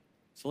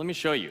 So let me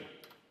show you.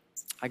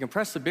 I can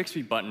press the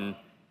Bixby button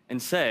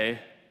and say,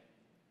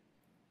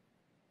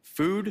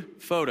 food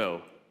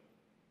photo.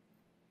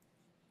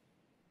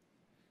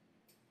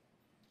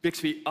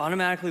 Bixby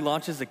automatically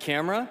launches the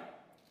camera,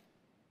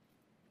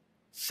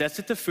 sets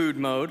it to food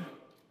mode,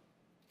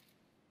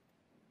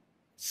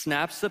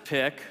 snaps the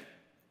pic.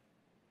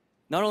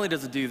 Not only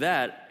does it do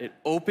that, it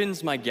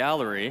opens my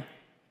gallery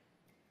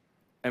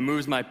and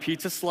moves my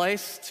pizza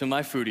slice to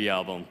my foodie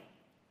album.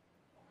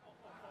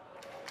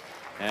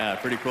 Yeah,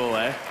 pretty cool,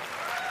 eh?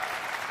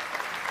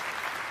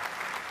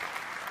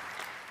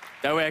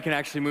 That way I can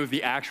actually move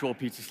the actual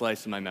pizza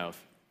slice in my mouth.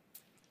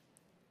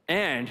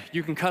 And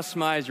you can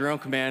customize your own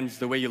commands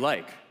the way you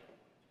like.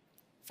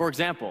 For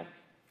example,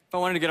 if I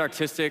wanted to get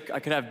artistic, I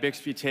could have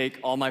Bixby take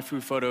all my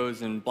food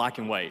photos in black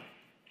and white.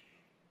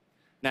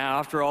 Now,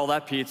 after all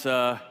that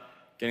pizza,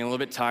 getting a little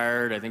bit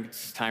tired, I think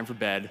it's time for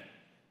bed.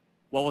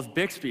 Well, with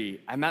Bixby,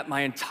 I mapped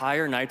my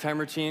entire nighttime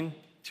routine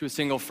to a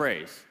single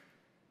phrase.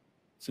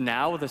 So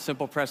now, with a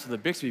simple press of the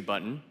Bixby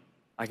button,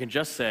 I can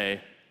just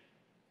say,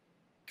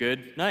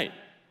 good night.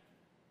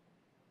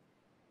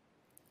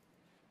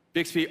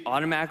 Bixby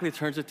automatically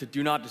turns it to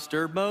do not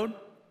disturb mode,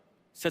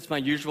 sets my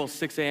usual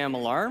 6 a.m.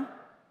 alarm,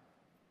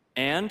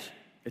 and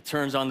it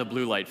turns on the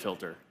blue light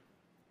filter.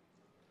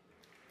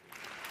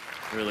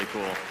 Really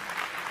cool.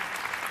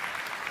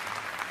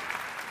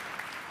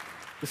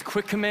 With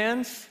quick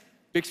commands,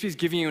 Bixby's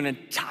giving you an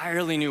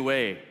entirely new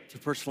way to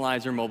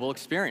personalize your mobile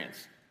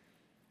experience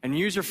and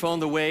use your phone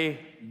the way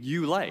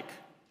you like.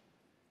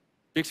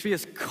 Bixby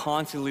is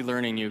constantly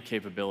learning new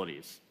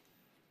capabilities.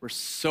 We're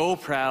so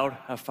proud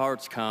how far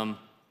it's come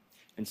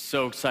and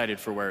so excited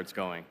for where it's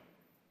going.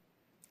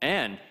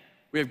 And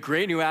we have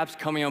great new apps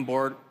coming on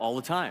board all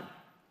the time.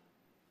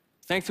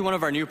 Thanks to one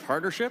of our new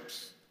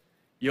partnerships,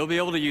 you'll be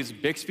able to use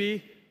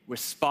Bixby with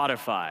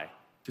Spotify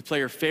to play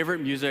your favorite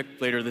music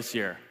later this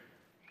year.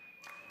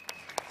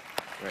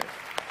 Great.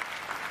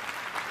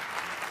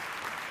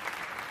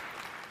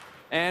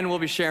 And we'll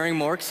be sharing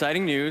more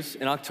exciting news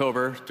in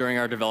October during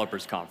our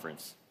developers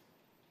conference.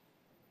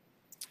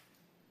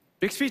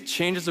 Bixby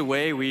changes the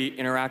way we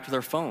interact with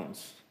our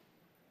phones.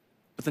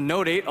 But the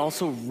Note 8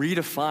 also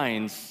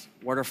redefines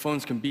what our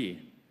phones can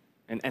be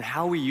and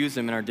how we use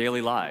them in our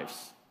daily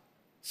lives.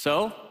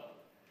 So,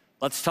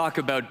 let's talk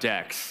about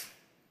DeX.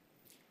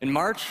 In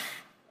March,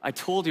 I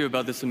told you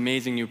about this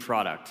amazing new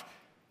product.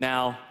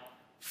 Now,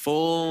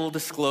 full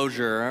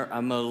disclosure,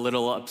 I'm a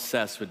little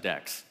obsessed with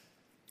DeX.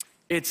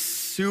 It's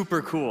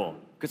super cool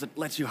because it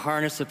lets you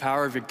harness the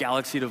power of your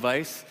Galaxy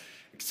device,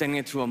 extending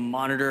it to a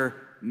monitor,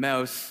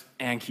 mouse,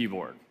 and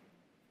keyboard.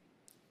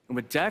 And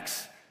with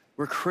DeX,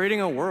 we're creating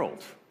a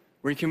world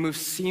where you can move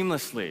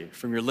seamlessly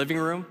from your living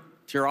room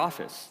to your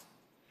office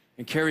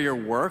and carry your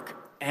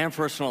work and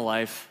personal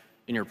life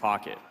in your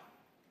pocket,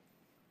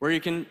 where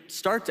you can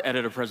start to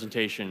edit a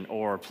presentation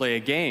or play a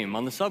game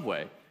on the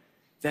subway,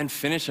 then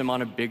finish them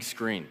on a big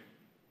screen.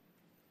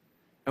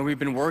 And we've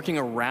been working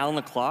around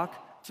the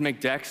clock to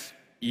make DeX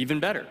even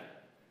better,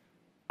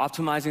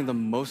 optimizing the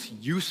most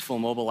useful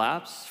mobile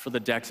apps for the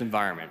DeX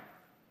environment.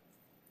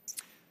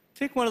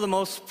 Take one of the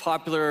most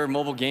popular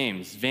mobile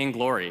games,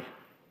 Vainglory.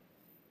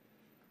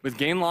 With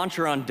Game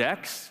Launcher on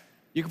DeX,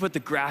 you can put the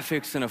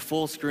graphics in a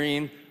full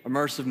screen,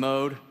 immersive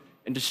mode,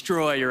 and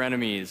destroy your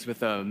enemies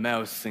with a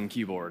mouse and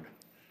keyboard.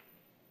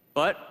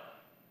 But,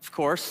 of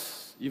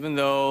course, even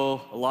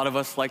though a lot of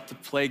us like to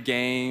play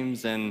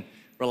games and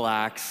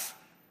relax,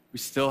 we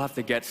still have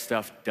to get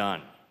stuff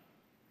done.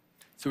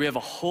 So we have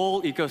a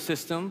whole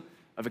ecosystem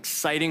of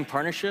exciting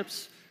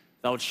partnerships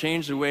that will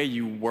change the way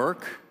you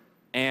work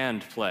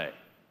and play.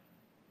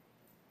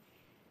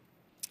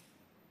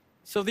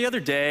 So the other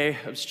day,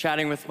 I was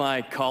chatting with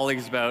my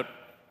colleagues about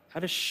how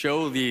to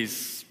show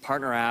these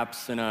partner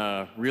apps in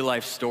a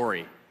real-life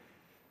story.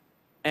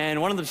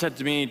 And one of them said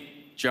to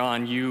me,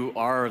 John, you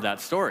are that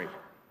story.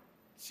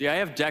 See, I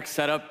have DeX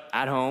set up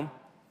at home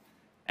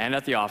and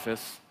at the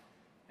office,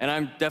 and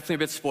I'm definitely a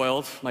bit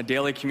spoiled. My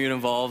daily commute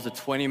involves a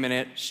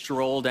 20-minute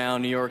stroll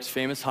down New York's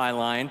famous High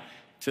Line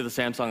to the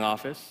Samsung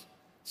office.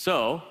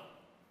 So,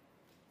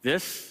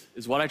 this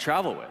is what I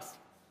travel with.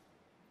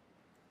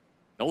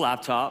 No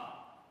laptop,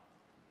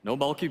 no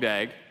bulky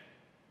bag.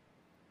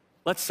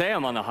 Let's say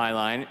I'm on the High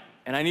Line,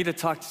 and I need to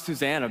talk to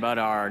Suzanne about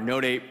our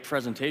Note 8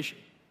 presentation.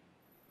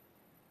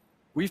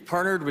 We've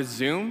partnered with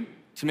Zoom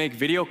to make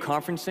video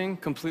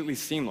conferencing completely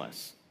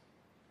seamless.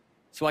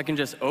 So I can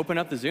just open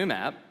up the Zoom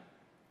app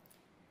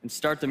and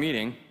start the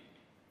meeting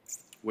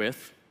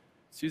with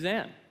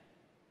Suzanne.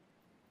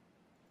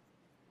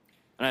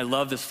 And I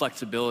love this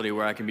flexibility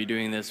where I can be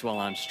doing this while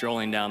I'm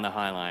strolling down the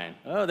High Line.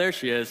 Oh, there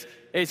she is.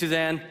 Hey,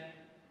 Suzanne.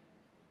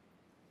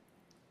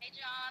 Hey,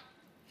 John.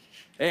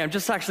 Hey, I'm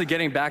just actually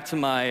getting back to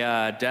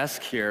my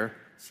desk here.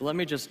 So let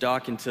me just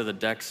dock into the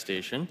DeX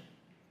station.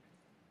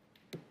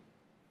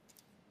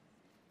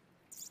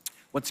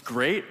 What's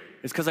great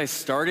is because I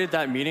started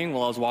that meeting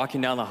while I was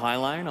walking down the High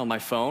Line on my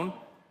phone.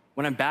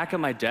 When I'm back at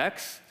my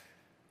DeX,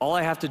 all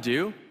I have to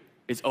do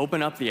is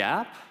open up the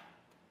app,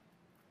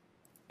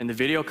 and the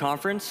video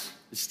conference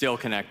is still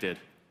connected.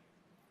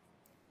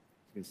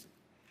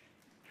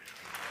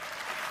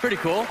 Pretty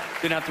cool.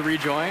 Didn't have to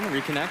rejoin,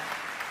 reconnect.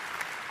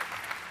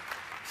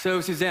 So,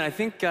 Suzanne, I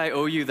think I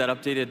owe you that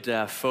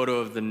updated photo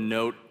of the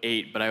Note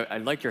 8, but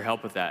I'd like your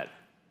help with that.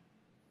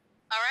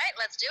 All right,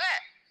 let's do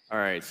it. All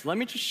right, so let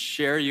me just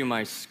share you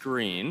my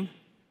screen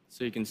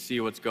so you can see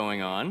what's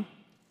going on.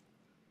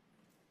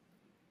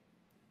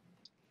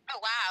 Oh,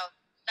 wow.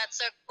 That's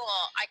so cool.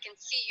 I can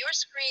see your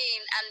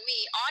screen and me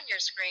on your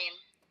screen.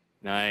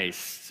 Nice.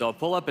 So I'll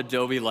pull up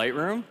Adobe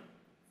Lightroom.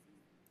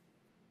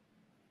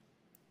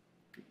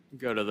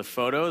 Go to the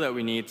photo that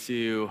we need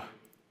to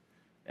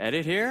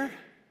edit here.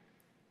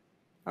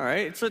 All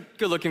right, it's a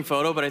good-looking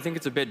photo, but I think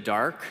it's a bit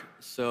dark.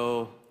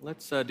 So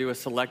let's do a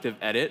selective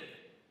edit.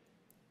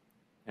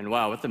 And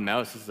wow, with the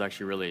mouse, this is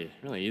actually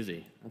really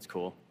easy. That's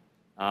cool.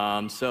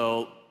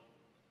 So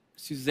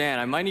Suzanne,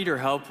 I might need your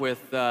help with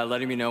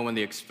letting me know when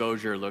the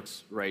exposure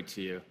looks right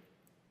to you.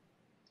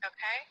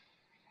 Okay.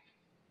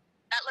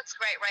 That looks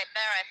great right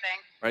there, I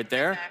think. Right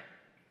there? Okay.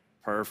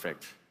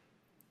 Perfect.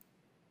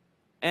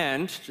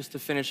 And just to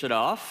finish it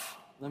off,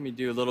 let me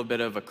do a little bit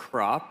of a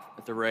crop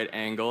at the right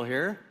angle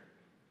here.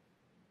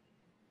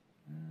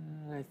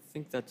 I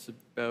think that's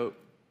about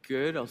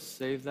good. I'll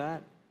save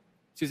that.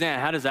 Suzanne,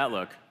 how does that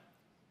look?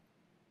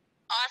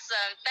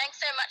 Awesome. Thanks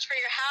so much for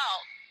your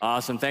help.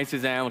 Awesome. Thanks,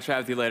 Suzanne. We'll chat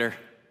with you later.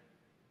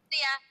 See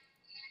ya.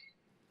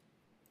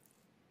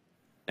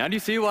 Now, do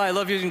you see why I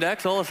love using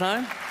DeX all the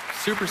time?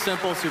 Super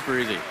simple, super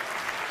easy.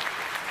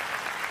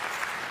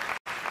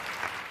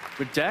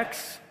 With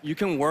DeX, you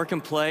can work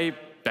and play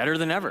better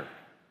than ever.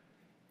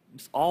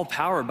 It's all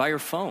powered by your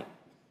phone.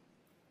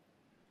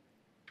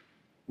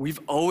 We've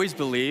always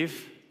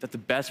believed that the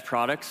best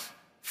products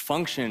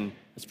function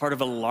as part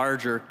of a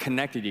larger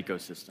connected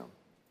ecosystem,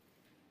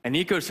 an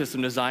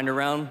ecosystem designed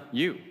around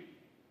you.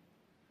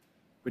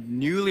 With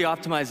newly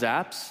optimized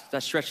apps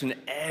that stretch into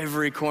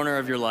every corner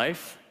of your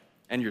life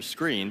and your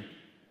screen,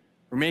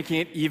 we're making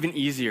it even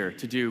easier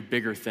to do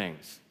bigger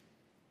things.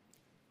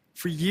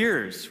 For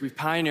years, we've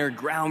pioneered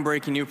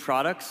groundbreaking new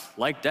products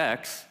like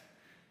DeX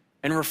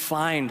and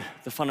refined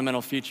the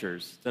fundamental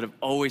features that have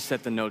always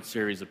set the Note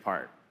series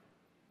apart.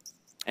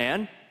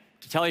 And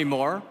to tell you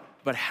more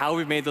about how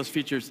we've made those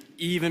features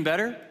even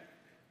better,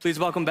 please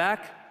welcome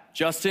back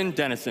Justin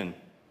Dennison.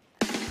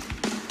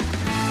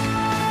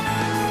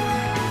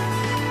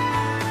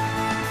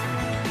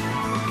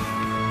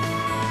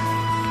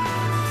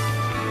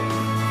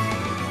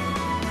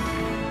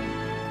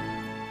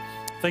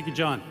 Thank you,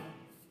 John.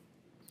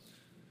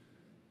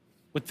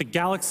 With the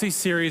Galaxy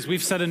series,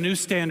 we've set a new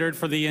standard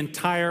for the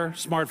entire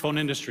smartphone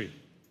industry.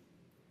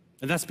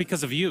 And that's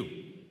because of you.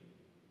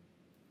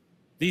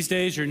 These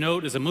days, your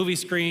Note is a movie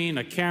screen,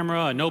 a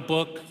camera, a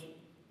notebook,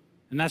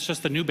 and that's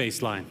just the new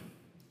baseline.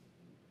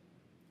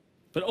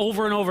 But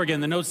over and over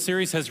again, the Note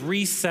series has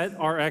reset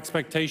our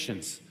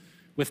expectations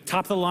with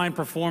top-of-the-line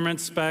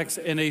performance specs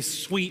and a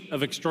suite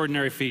of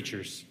extraordinary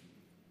features.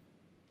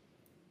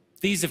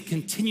 These have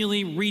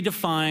continually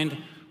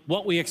redefined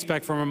what we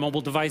expect from our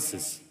mobile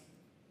devices.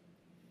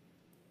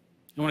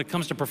 And when it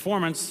comes to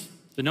performance,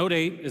 the Note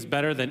 8 is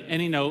better than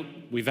any Note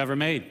we've ever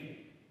made.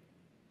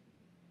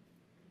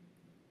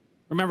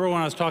 Remember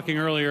when I was talking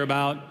earlier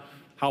about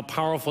how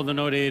powerful the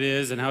Note 8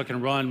 is and how it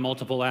can run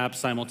multiple apps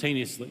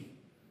simultaneously?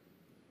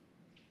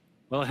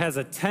 Well, it has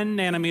a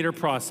 10-nanometer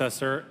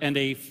processor and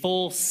a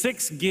full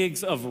 6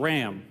 gigs of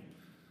RAM.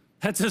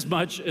 That's as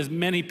much as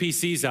many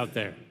PCs out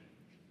there.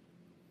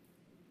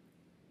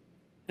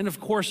 And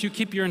of course, you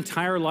keep your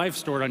entire life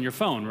stored on your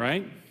phone,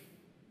 right?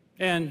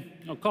 And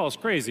call us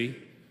crazy,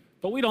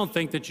 but we don't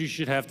think that you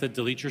should have to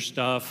delete your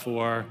stuff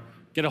or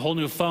get a whole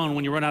new phone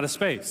when you run out of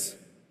space.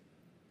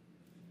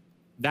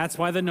 That's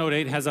why the Note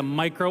 8 has a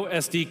micro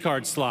SD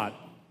card slot.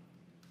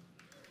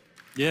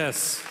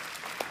 Yes.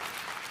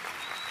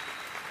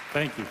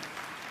 Thank you.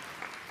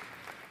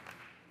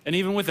 And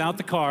even without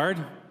the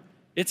card,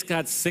 it's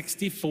got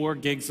 64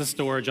 gigs of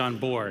storage on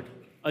board,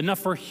 enough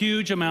for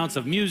huge amounts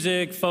of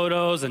music,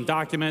 photos, and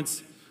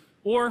documents,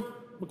 or,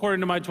 according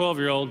to my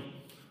 12-year-old,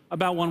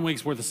 about 1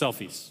 week's worth of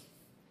selfies.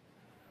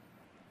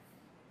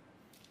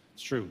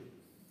 It's true.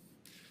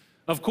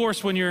 Of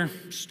course, when you're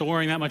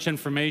storing that much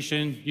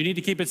information, you need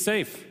to keep it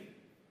safe.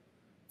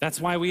 That's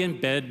why we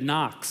embed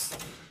Knox,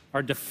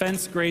 our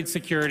defense-grade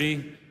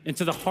security,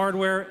 into the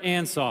hardware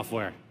and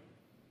software.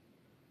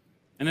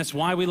 And it's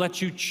why we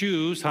let you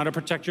choose how to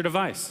protect your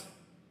device.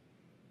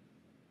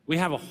 We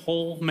have a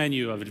whole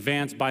menu of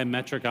advanced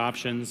biometric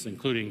options,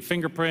 including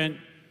fingerprint,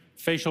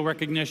 facial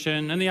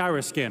recognition, and the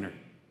iris scanner,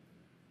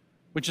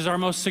 which is our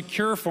most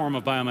secure form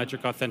of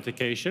biometric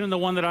authentication and the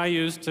one that I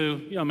use to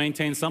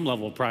maintain some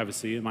level of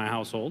privacy in my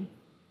household.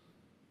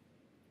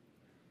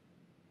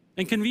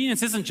 And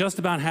convenience isn't just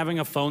about having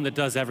a phone that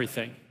does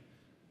everything.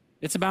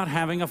 It's about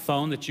having a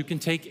phone that you can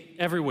take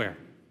everywhere.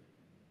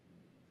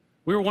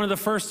 We were one of the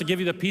first to give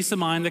you the peace of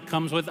mind that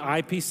comes with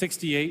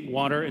IP68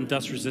 water and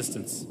dust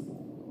resistance.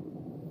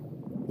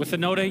 With the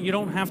Note 8, you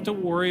don't have to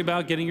worry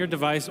about getting your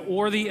device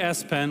or the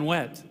S Pen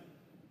wet.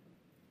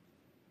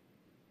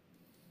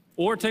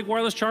 Or take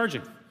wireless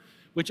charging,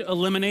 which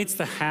eliminates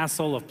the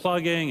hassle of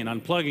plugging and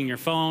unplugging your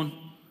phone.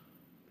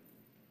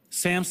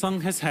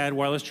 Samsung has had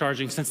wireless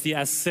charging since the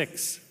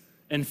S6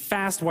 and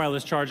fast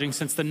wireless charging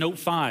since the Note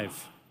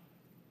 5.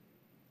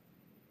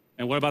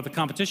 And what about the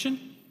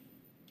competition?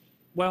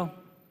 Well,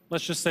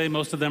 let's just say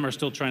most of them are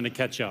still trying to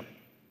catch up.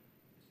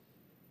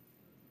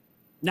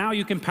 Now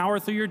you can power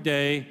through your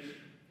day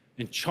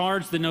and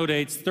charge the Note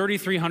 8's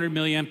 3,300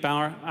 milliamp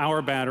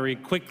hour battery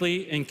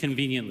quickly and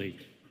conveniently.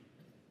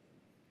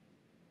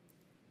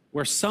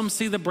 Where some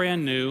see the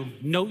brand new,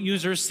 Note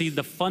users see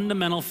the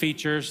fundamental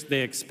features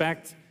they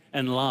expect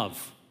and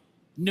love,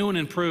 new and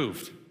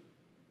improved.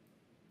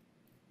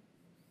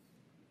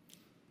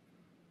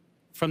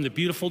 From the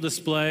beautiful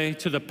display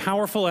to the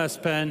powerful S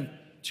Pen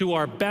to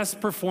our best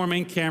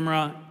performing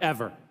camera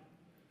ever.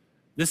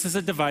 This is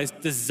a device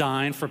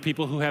designed for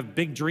people who have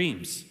big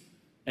dreams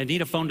and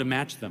need a phone to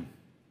match them.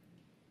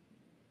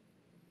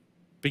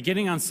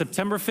 Beginning on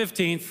September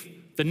 15th,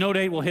 the Note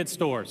 8 will hit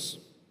stores,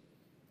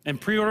 and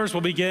pre-orders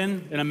will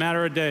begin in a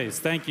matter of days.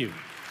 Thank you.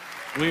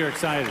 We are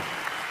excited.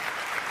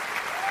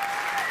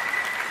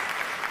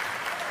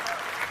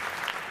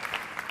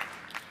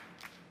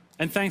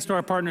 And thanks to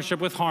our partnership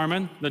with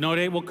Harman, the Note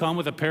 8 will come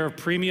with a pair of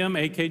premium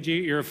AKG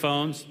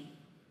earphones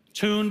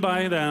tuned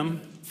by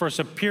them for a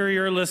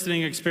superior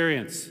listening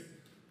experience.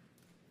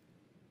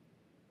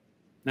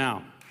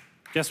 Now,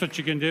 guess what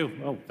you can do?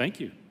 Oh,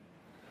 thank you.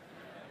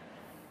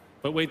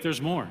 But wait,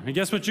 there's more. And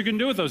guess what you can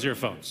do with those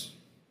earphones?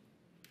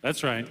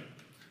 That's right.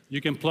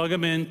 You can plug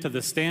them into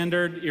the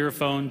standard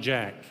earphone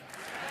jack.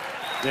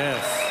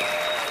 Yes.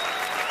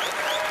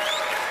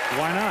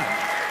 Why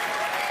not?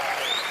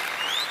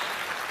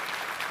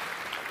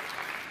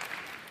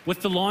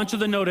 With the launch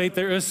of the Note 8,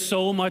 there is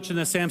so much in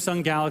the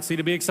Samsung Galaxy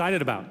to be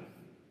excited about.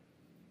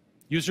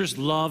 Users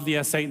love the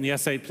S8 and the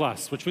S8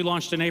 Plus, which we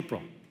launched in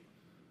April.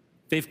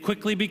 They've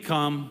quickly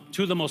become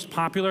two of the most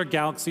popular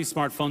Galaxy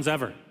smartphones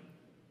ever.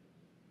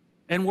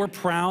 And we're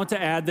proud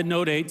to add the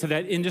Note 8 to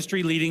that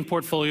industry-leading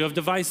portfolio of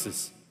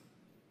devices.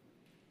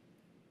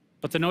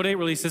 But the Note 8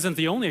 release isn't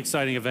the only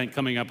exciting event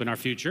coming up in our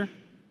future.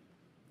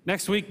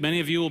 Next week,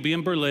 many of you will be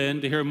in Berlin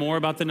to hear more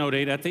about the Note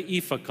 8 at the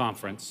IFA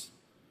conference,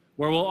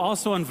 where we'll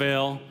also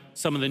unveil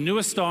some of the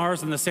newest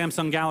stars in the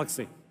Samsung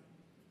Galaxy.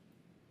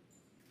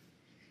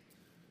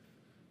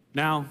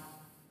 Now,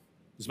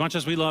 as much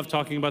as we love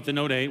talking about the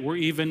Note 8, we're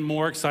even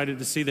more excited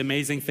to see the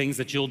amazing things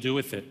that you'll do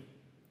with it.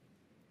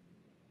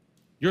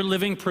 You're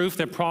living proof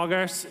that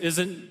progress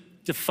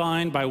isn't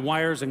defined by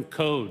wires and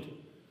code.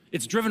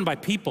 It's driven by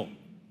people.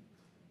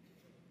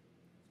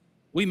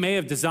 We may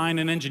have designed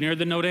and engineered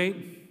the Note 8,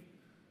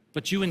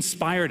 but you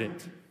inspired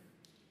it.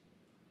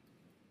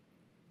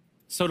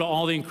 So to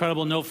all the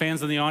incredible Note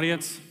fans in the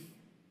audience,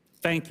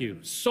 thank you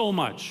so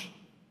much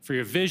for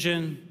your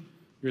vision,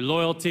 your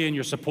loyalty, and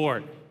your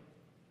support.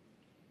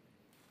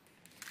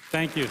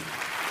 Thank you.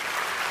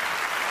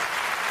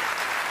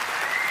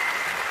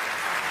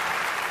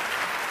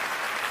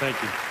 Thank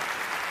you.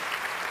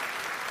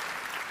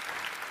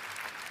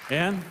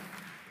 And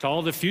to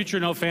all the future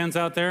Note fans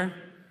out there,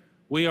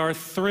 we are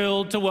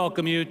thrilled to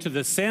welcome you to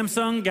the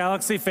Samsung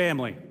Galaxy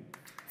family.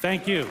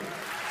 Thank you.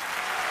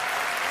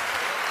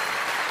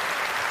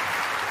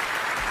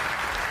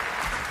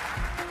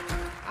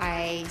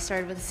 I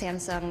started with the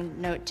Samsung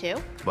Note 2.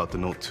 About the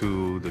Note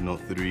 2, the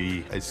Note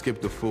 3. I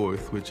skipped the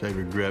 4th, which I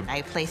regret.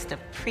 I placed a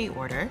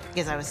pre-order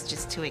because I was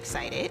just too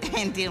excited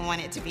and didn't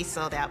want it to be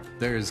sold out.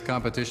 There's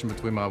competition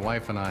between my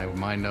wife and I,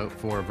 my Note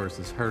 4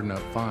 versus her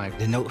Note 5.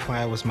 The Note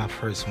 5 was my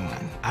first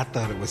one. I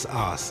thought it was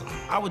awesome.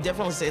 I would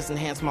definitely say it's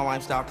enhanced my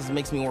lifestyle because it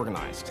makes me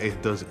organized.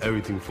 It does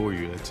everything for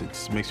you. It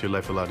just makes your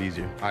life a lot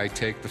easier. I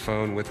take the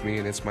phone with me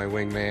and it's my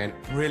wingman.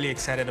 Really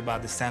excited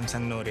about the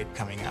Samsung Note 8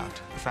 coming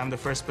out. If I'm the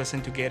first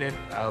person to get it,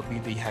 I'll be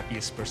the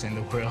happiest person in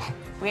the world.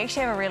 We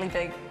actually have a really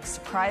big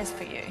surprise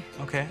for you.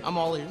 Okay. I'm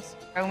all ears.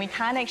 And we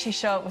can't actually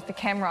show it with the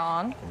camera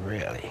on.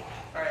 Really?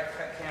 All right,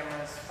 cut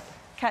cameras.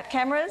 Cut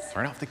cameras?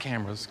 Turn off the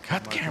cameras.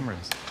 Cut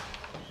cameras.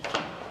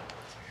 Here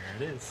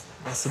it is.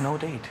 That's the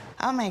Note 8.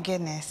 Oh my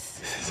goodness.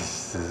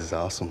 This is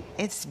awesome.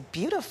 It's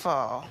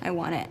beautiful. I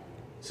want it.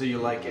 So you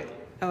like it?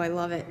 Oh, I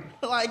love it.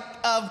 Like,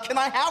 can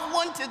I have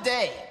one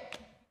today?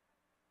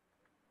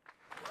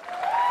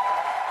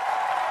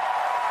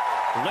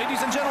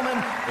 Ladies and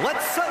gentlemen,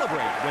 let's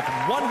celebrate with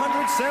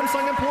 100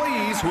 Samsung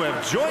employees who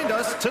have joined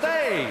us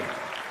today.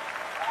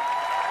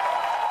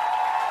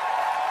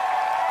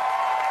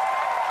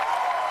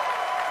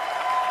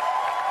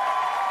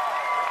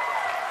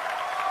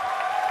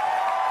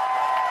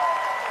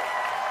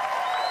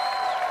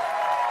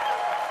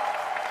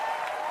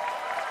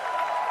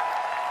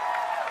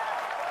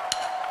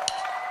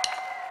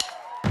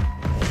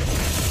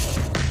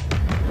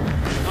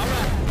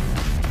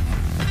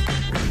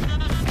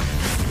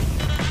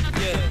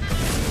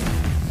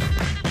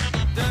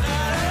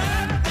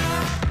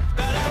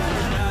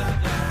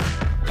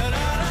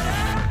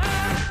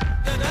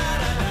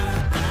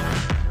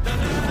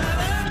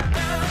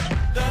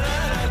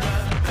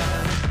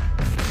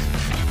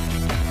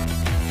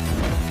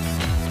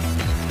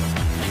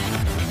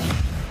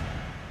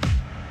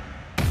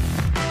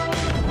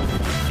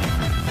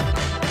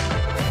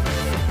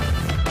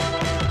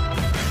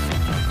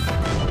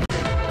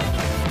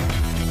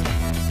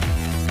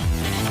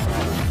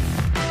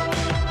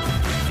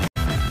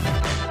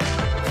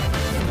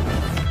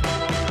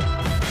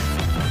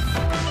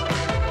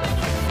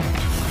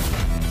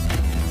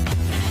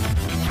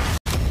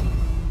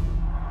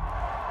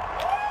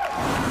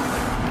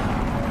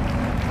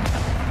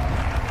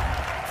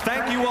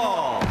 Thank you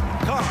all.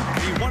 Come,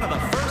 be one of the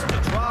first to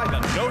try the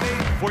Note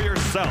 8 for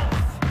yourself.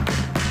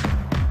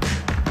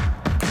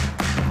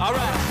 All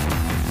right.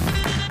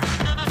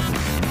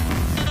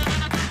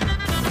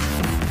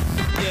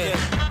 Yeah.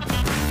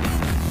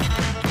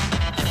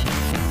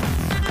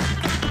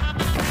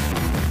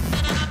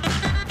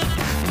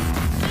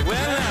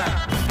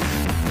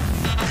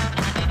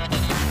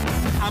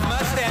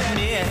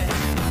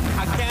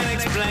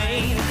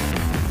 pain.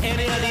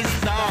 Any of these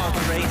thoughts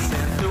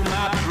racing through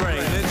my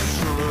brain, it's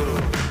true.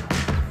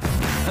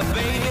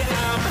 Baby,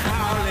 I'm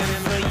howling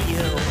for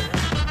you.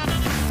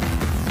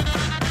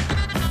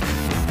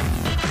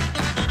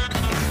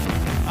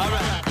 All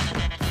right.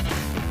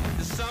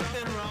 There's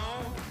something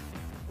wrong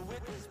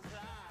with this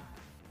plot.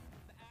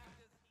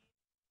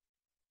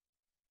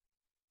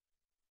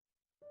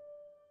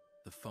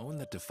 The phone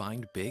that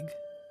defined big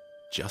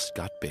just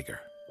got bigger.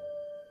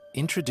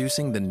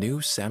 Introducing the new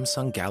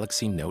Samsung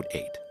Galaxy Note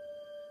 8.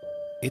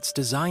 Its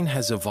design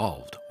has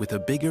evolved with a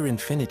bigger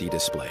infinity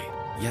display,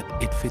 yet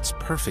it fits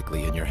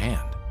perfectly in your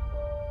hand.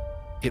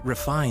 It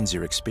refines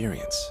your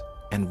experience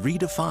and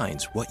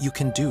redefines what you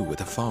can do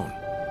with a phone.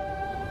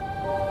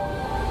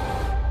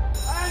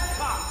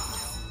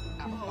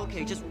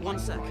 Okay, just 1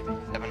 sec.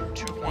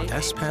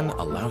 S Pen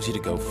allows you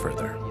to go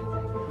further.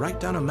 Write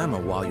down a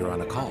memo while you're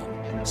on a call,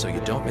 so you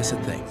don't miss a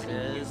thing.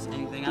 Is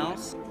anything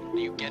else? Are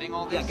you getting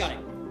all this? Yeah, got it.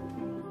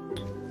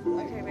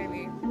 Okay,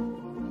 baby.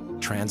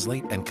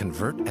 Translate and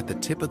convert at the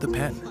tip of the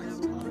pen.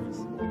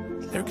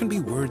 There can be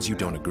words you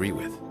don't agree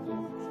with,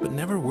 but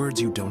never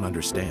words you don't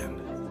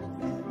understand.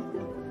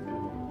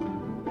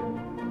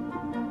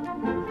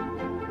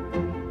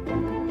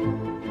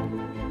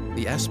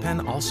 The S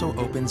Pen also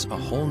opens a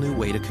whole new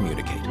way to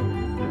communicate.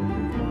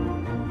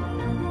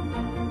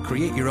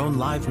 Create your own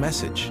live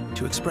message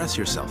to express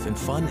yourself in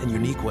fun and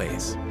unique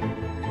ways.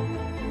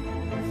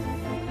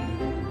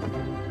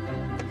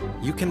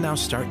 You can now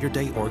start your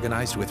day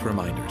organized with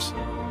reminders.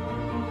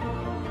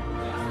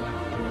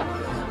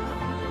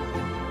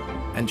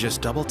 And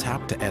just double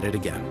tap to edit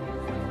again.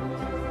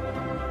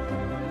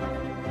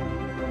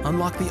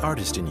 Unlock the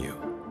artist in you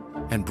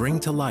and bring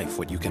to life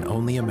what you can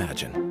only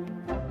imagine.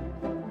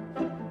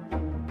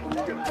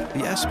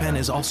 The S Pen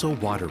is also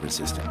water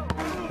resistant,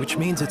 which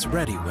means it's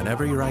ready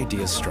whenever your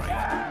ideas strike.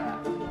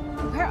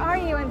 Where are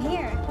you? I'm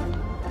here.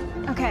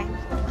 Okay,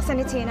 I'll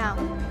send it to you now.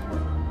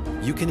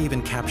 You can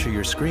even capture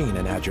your screen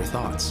and add your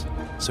thoughts,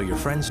 so your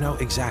friends know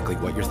exactly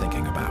what you're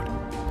thinking about.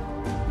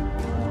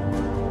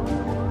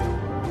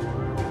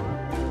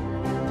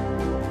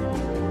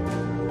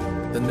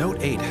 The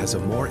Note 8 has a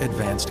more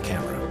advanced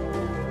camera.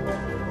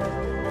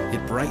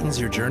 It brightens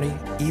your journey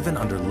even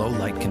under low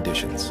light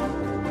conditions.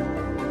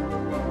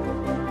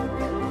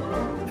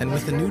 And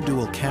with the new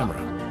dual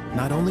camera,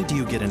 not only do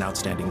you get an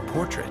outstanding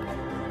portrait,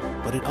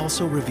 but it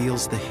also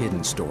reveals the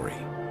hidden story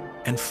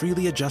and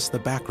freely adjusts the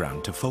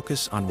background to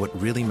focus on what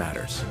really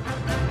matters.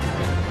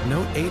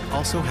 Note 8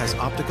 also has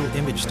optical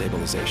image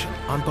stabilization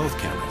on both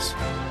cameras.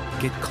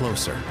 Get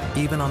closer,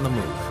 even on the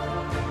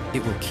move.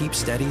 It will keep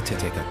steady to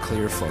take a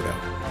clear photo.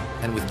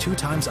 And with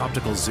 2x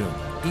optical zoom,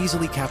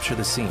 easily capture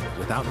the scene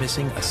without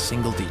missing a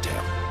single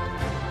detail.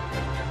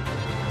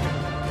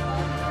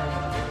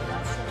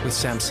 With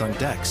Samsung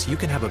DeX, you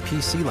can have a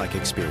PC-like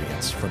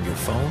experience from your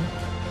phone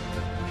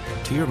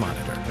to your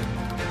monitor.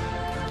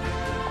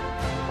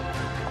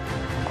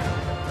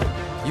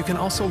 You can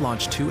also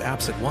launch 2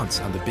 apps at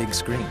once on the big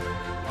screen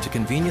to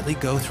conveniently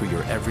go through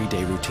your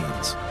everyday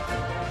routines.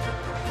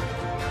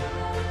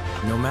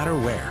 No matter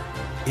where,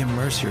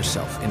 immerse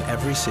yourself in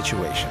every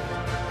situation.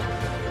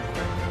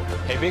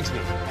 Hey, Bixby,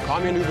 call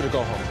me an Uber to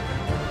go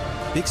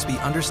home. Bixby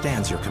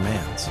understands your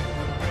commands.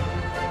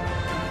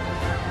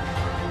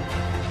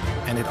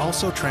 And it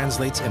also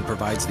translates and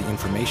provides the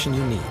information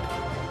you need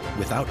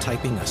without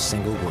typing a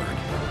single word.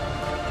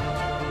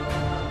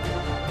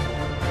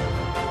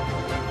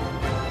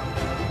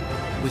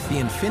 With the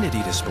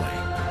Infinity display,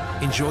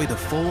 enjoy the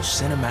full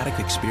cinematic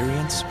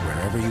experience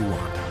wherever you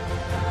want.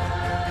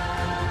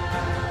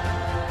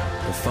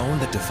 The phone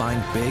that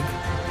defined big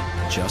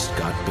just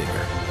got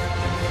bigger.